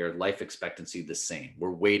variable here, life expectancy the same.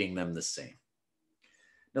 We're weighting them the same.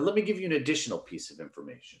 Now let me give you an additional piece of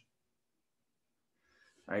information.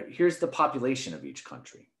 All right, here's the population of each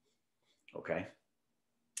country. Okay.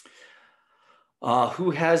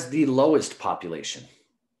 Who has the lowest population?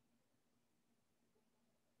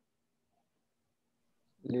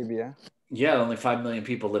 Libya. Yeah, only 5 million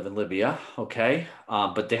people live in Libya. Okay.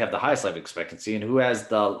 But they have the highest life expectancy. And who has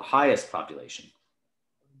the highest population?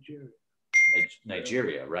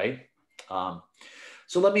 Nigeria, right?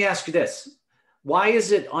 So let me ask you this. Why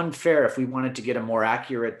is it unfair, if we wanted to get a more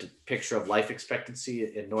accurate picture of life expectancy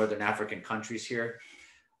in Northern African countries here,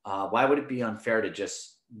 why would it be unfair to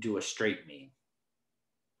just do a straight mean?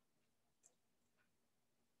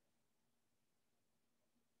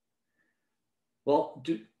 Well,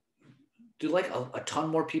 do like a ton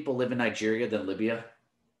more people live in Nigeria than Libya?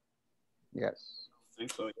 Yes. I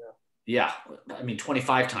think so, yeah. Yeah, I mean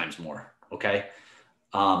 25 times more. Okay.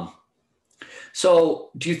 So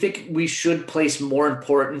do you think we should place more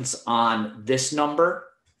importance on this number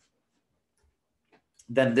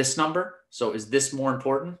than this number? So is this more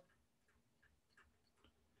important?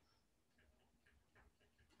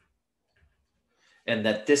 And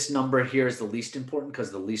that this number here is the least important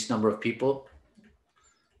because the least number of people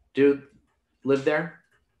do live there?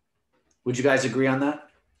 Would you guys agree on that?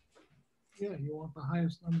 Yeah, you want the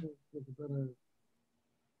highest number with the better.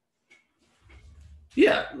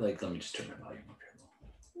 Yeah, like let me just turn my volume up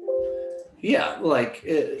here. Yeah, like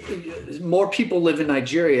more people live in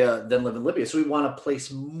Nigeria than live in Libya. So we want to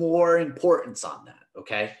place more importance on that,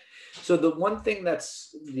 okay? So the one thing that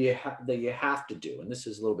you have to do, and this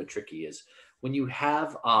is a little bit tricky, is when you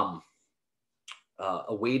have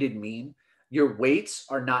a weighted mean, your weights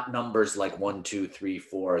are not numbers like 1, 2, 3,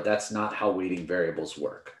 4. That's not how weighting variables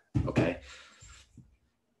work, okay?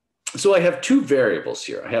 So I have two variables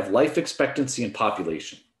here. I have life expectancy and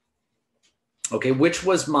population. Okay, which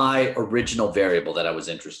was my original variable that I was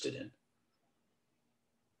interested in?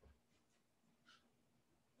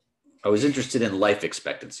 I was interested in life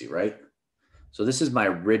expectancy, right? So this is my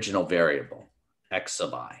original variable, x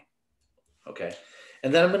sub I, okay?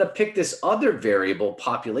 And then I'm gonna pick this other variable,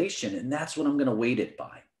 population, and that's what I'm gonna weight it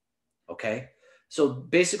by, okay? So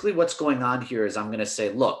basically what's going on here is I'm gonna say,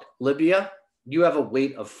 look, Libya, you have a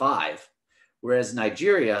weight of 5, whereas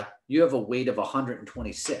Nigeria, you have a weight of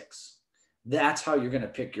 126. That's how you're going to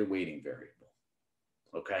pick your weighting variable,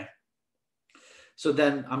 okay? So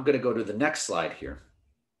then I'm going to go to the next slide here.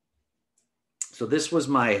 So this was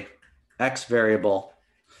my x variable,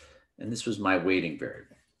 and this was my weighting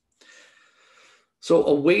variable. So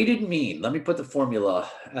a weighted mean, let me put the formula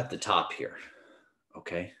at the top here.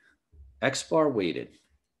 Okay. X bar weighted.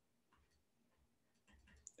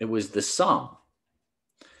 It was the sum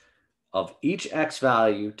of each X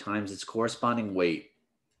value times its corresponding weight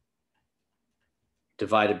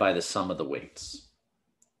divided by the sum of the weights.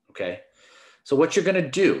 Okay. So what you're going to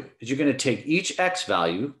do is you're going to take each X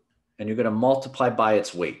value and you're going to multiply by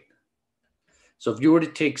its weight. So if you were to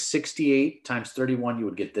take 68 times 31, you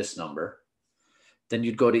would get this number. Then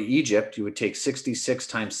you'd go to Egypt, you would take 66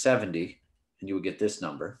 times 70, and you would get this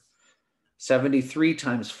number. 73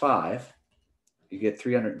 times 5, you get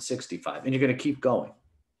 365. And you're going to keep going.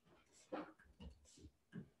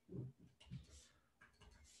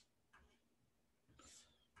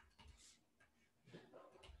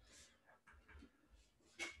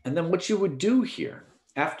 And then what you would do here,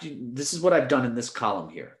 this is what I've done in this column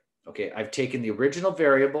here. Okay, I've taken the original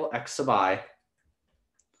variable x sub I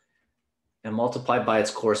and multiplied by its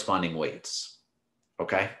corresponding weights.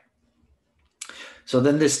 Okay. So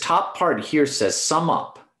then this top part here says sum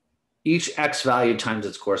up each x value times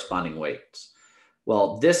its corresponding weights.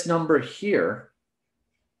 Well, this number here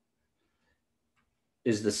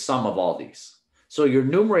is the sum of all these. So your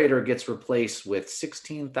numerator gets replaced with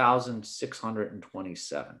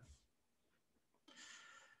 16,627.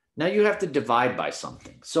 Now you have to divide by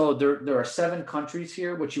something. So there are 7 countries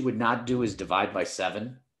here. What you would not do is divide by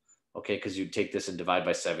 7. Okay, because you'd take this and divide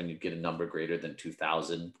by 7, you'd get a number greater than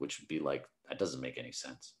 2,000, which would be like, that doesn't make any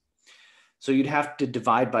sense. So you'd have to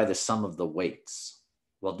divide by the sum of the weights.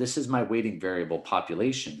 Well, this is my weighting variable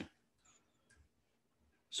population.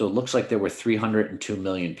 So it looks like there were 302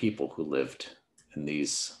 million people who lived in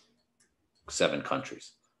these 7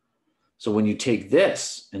 countries. So when you take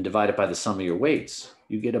this and divide it by the sum of your weights,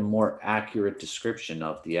 you get a more accurate description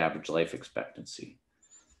of the average life expectancy.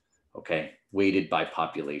 Okay, weighted by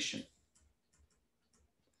population.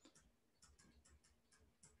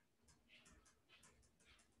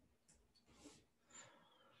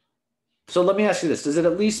 So let me ask you this. Does it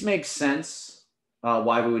at least make sense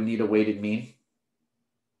why we would need a weighted mean?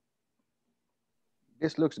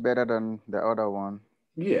 This looks better than the other one.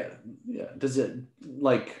 Yeah. Does it,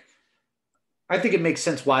 like, I think it makes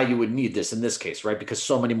sense why you would need this in this case, right? Because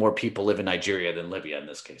so many more people live in Nigeria than Libya in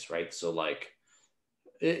this case, right? So like,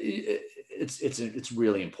 it's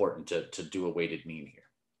really important to do a weighted mean here.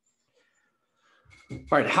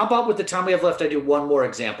 All right, how about with the time we have left, I do one more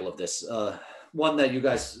example of this. One that you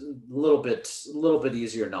guys, a little bit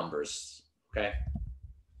easier numbers, okay?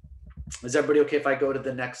 Is everybody okay if I go to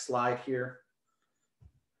the next slide here?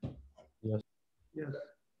 Yes.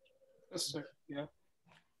 Yes, sir. Yeah.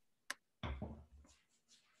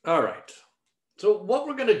 All right. So what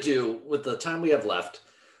we're going to do with the time we have left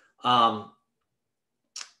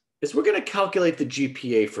is we're going to calculate the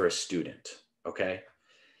GPA for a student, okay?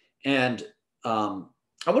 And I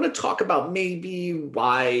want to talk about maybe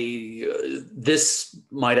why this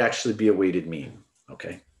might actually be a weighted mean,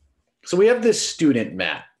 okay? So we have this student,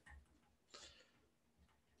 Matt,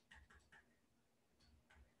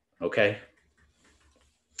 okay?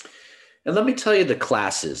 And let me tell you the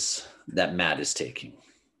classes that Matt is taking,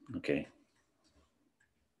 okay?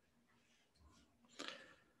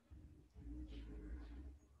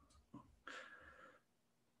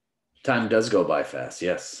 Time does go by fast,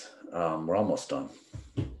 yes. We're almost done.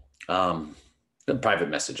 The private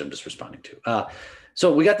message I'm just responding to.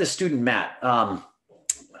 So we got this student, Matt.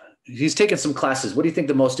 He's taken some classes. What do you think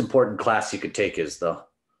the most important class he could take is, though?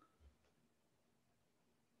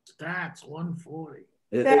 Stats 140.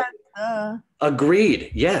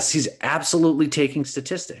 Agreed. Yes, he's absolutely taking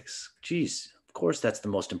statistics. Geez, of course that's the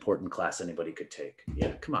most important class anybody could take.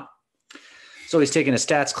 Yeah, come on. So he's taking a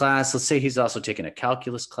stats class. Let's say he's also taking a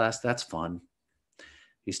calculus class. That's fun.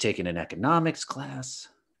 He's taking an economics class.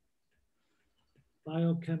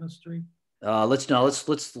 Biochemistry. Let's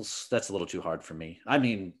that's a little too hard for me. I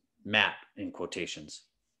mean, Matt in quotations.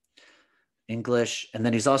 English, and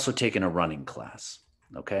then he's also taken a running class.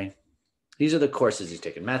 Okay. These are the courses he's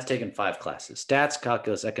taken. Matt's taken 5 classes: stats,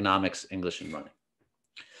 calculus, economics, English, and running.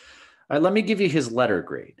 All right, let me give you his letter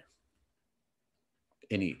grade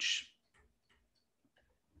in each.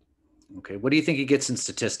 Okay, what do you think he gets in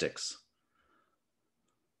statistics?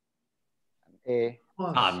 A.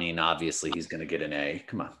 I mean, obviously he's going to get an A.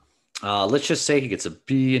 Come on. Let's just say he gets a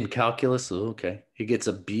B in calculus. Okay. He gets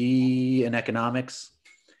a B in economics.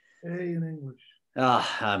 A in English.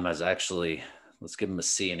 Let's give him a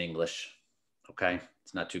C in English. Okay.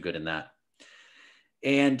 It's not too good in that.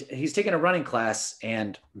 And he's taking a running class,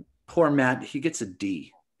 and poor Matt, he gets a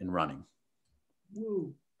D in running.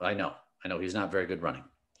 Woo. I know. He's not very good running.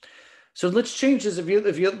 So let's change this. If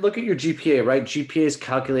you look at your GPA, right? GPA is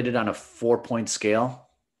calculated on a 4-point scale.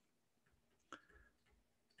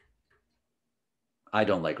 I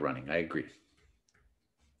don't like running. I agree.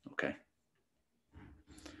 Okay.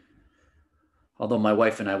 Although my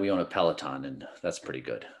wife and I, we own a Peloton, and that's pretty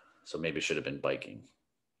good. So maybe it should have been biking.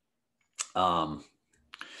 On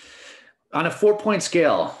a 4-point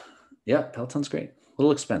scale, yeah, Peloton's great. A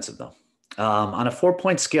little expensive though. On a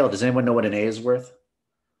 4-point scale, does anyone know what an A is worth?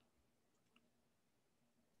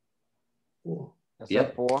 4. That's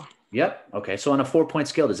Yep. a 4. Yep. Okay. So on a 4-point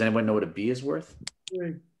scale, does anyone know what a B is worth?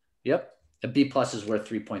 3. Yep. A B plus is worth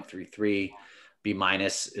 3.33. B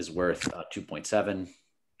minus is worth 2.7.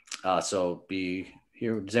 So B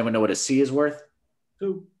here. Does anyone know what a C is worth?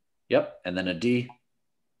 2. Yep. And then a D?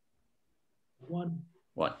 1.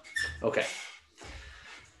 1. Okay.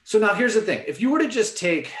 So now here's the thing. If you were to just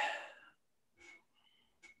take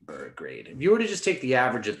grade, if you were to just take the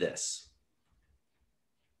average of this,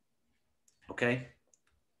 okay,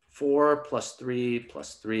 4 plus 3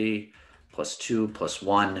 plus 3 plus 2 plus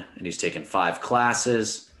 1, and he's taken 5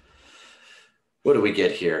 classes. What do we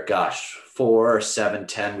get here? Gosh, 4, 7,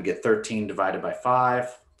 10. We get 13 divided by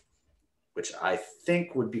 5, which I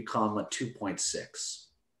think would become a 2.6.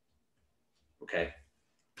 Okay.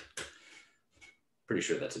 Pretty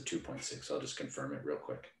sure that's a 2.6. I'll just confirm it real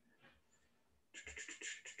quick.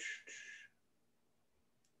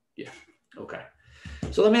 Yeah. Okay.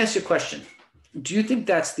 So let me ask you a question. Do you think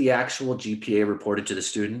that's the actual GPA reported to the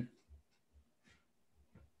student?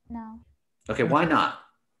 No. Okay. Why not?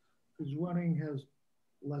 Because running has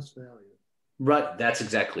less value. Right. That's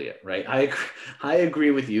exactly it. Right. I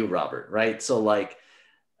agree with you, Robert. Right. So like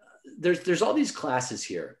there's all these classes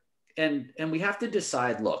here. And we have to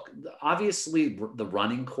decide, look, obviously the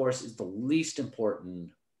running course is the least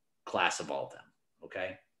important class of all of them,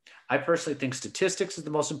 okay? I personally think statistics is the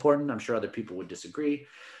most important. I'm sure other people would disagree,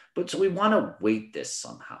 but so we want to weight this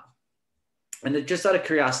somehow. And just out of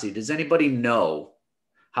curiosity, does anybody know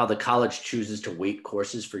how the college chooses to weight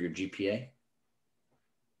courses for your GPA?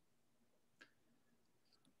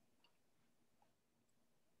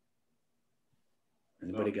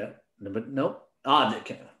 Anybody got it? Nope.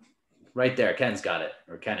 Right there, Ken's got it,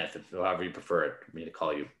 or Kenneth, however you prefer it for me to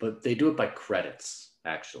call you. But they do it by credits,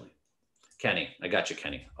 actually. Kenny, I got you,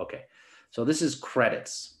 Kenny. Okay, so this is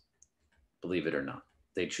credits, believe it or not.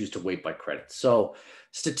 They choose to weight by credits. So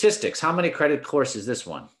statistics, how many credit course is this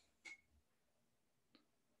one?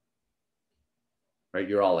 Right,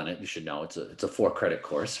 you're all in it. You should know it's a 4-credit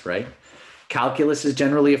course, right? Calculus is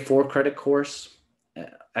generally a 4-credit course.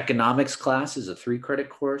 Economics class is a 3-credit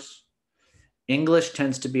course. English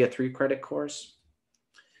tends to be a 3-credit course.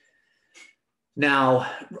 Now,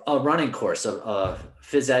 a running course, a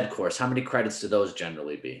phys ed course, how many credits do those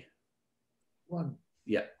generally be? 1.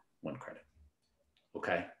 Yeah, 1 credit.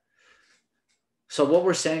 Okay. So what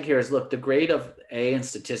we're saying here is, look, the grade of A in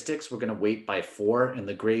statistics, we're going to weight by 4, and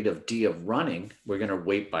the grade of D of running, we're going to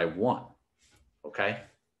weight by 1. Okay.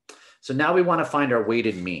 So now we want to find our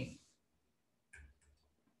weighted mean.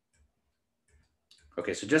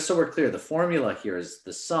 Okay, so just so we're clear, the formula here is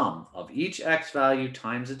the sum of each X value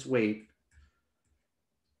times its weight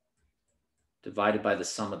divided by the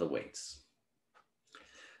sum of the weights.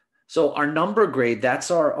 So our number grade, that's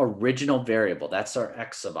our original variable. That's our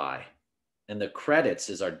X sub I. And the credits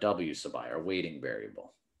is our W sub I, our weighting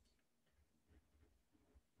variable.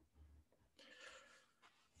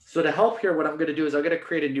 So to help here, what I'm going to do is I'm going to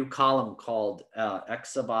create a new column called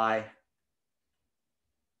X sub I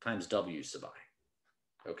times W sub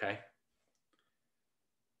I. Okay.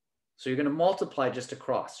 So you're going to multiply just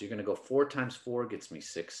across. So you're going to go 4 times 4 gets me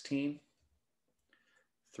 16.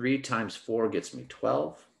 3 times 4 gets me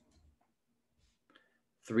 12.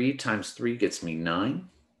 3 times 3 gets me 9.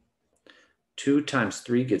 2 times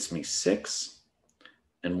 3 gets me 6.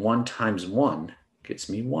 And 1 times 1 gets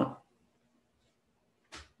me 1.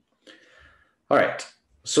 All right.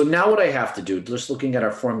 So now what I have to do, just looking at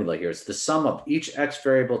our formula here, is the sum of each X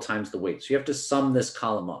variable times the weight. So you have to sum this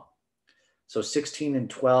column up. So 16 and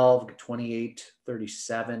 12, 28,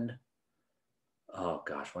 37. Oh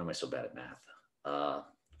gosh, why am I so bad at math?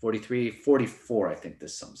 43, 44, I think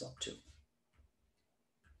this sums up to.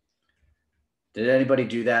 Did anybody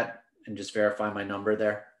do that and just verify my number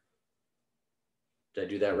there? Did I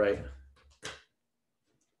do that right?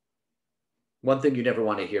 One thing you never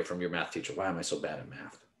want to hear from your math teacher, why am I so bad at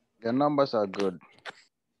math? Your numbers are good.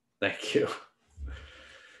 Thank you.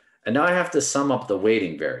 And now I have to sum up the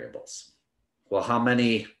weighting variables. Well, how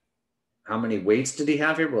many weights did he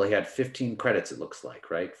have here? Well, he had 15 credits, it looks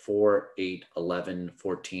like, right? 4, 8, 11,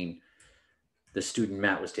 14. the student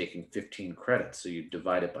Matt was taking 15 credits. So you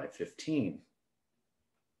divide it by 15.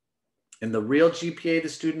 And the real GPA the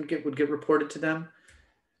student would get reported to them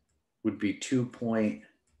would be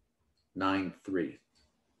 2.93.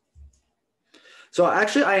 So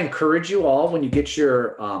actually, I encourage you all when you get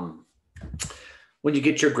your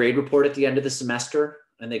grade report at the end of the semester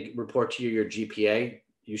and they report to you your GPA,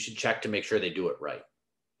 you should check to make sure they do it right.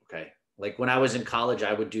 Okay. Like when I was in college,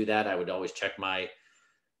 I would do that. I would always check my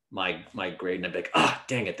grade and I'd be like, ah,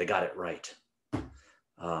 dang it, they got it right.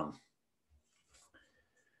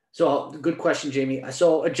 So good question, Jamie.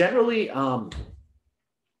 So generally,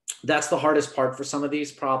 that's the hardest part for some of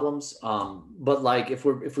these problems. But like if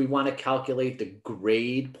we want to calculate the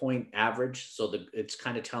grade point average, so it's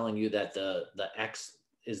kind of telling you that the X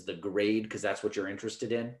is the grade because that's what you're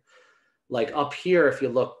interested in. Like up here, if you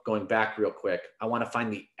look, going back real quick, I want to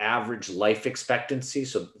find the average life expectancy.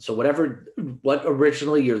 So what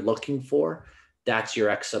originally you're looking for, that's your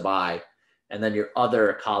X sub I. And then your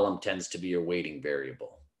other column tends to be your weighting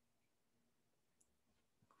variable.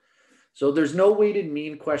 So there's no weighted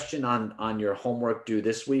mean question on your homework due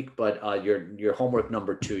this week, but your homework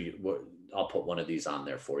number 2, I'll put one of these on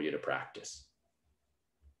there for you to practice.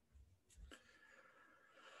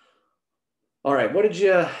 All right, what did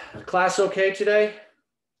you, class okay today?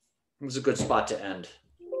 It was a good spot to end.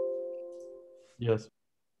 Yes.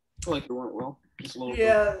 I feel like it went well. Just a little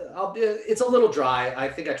Yeah, it's a little dry. I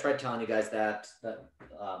think I tried telling you guys that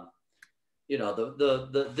you know,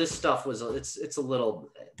 this stuff was, it's a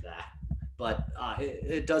little, but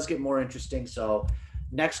it does get more interesting. So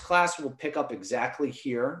next class we'll pick up exactly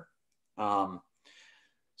here.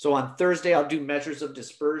 So on Thursday, I'll do measures of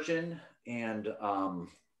dispersion and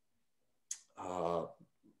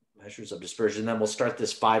measures of dispersion. Then we'll start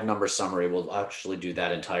this 5-number summary. We'll actually do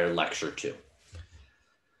that entire lecture too.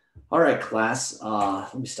 All right, class,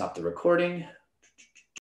 let me stop the recording.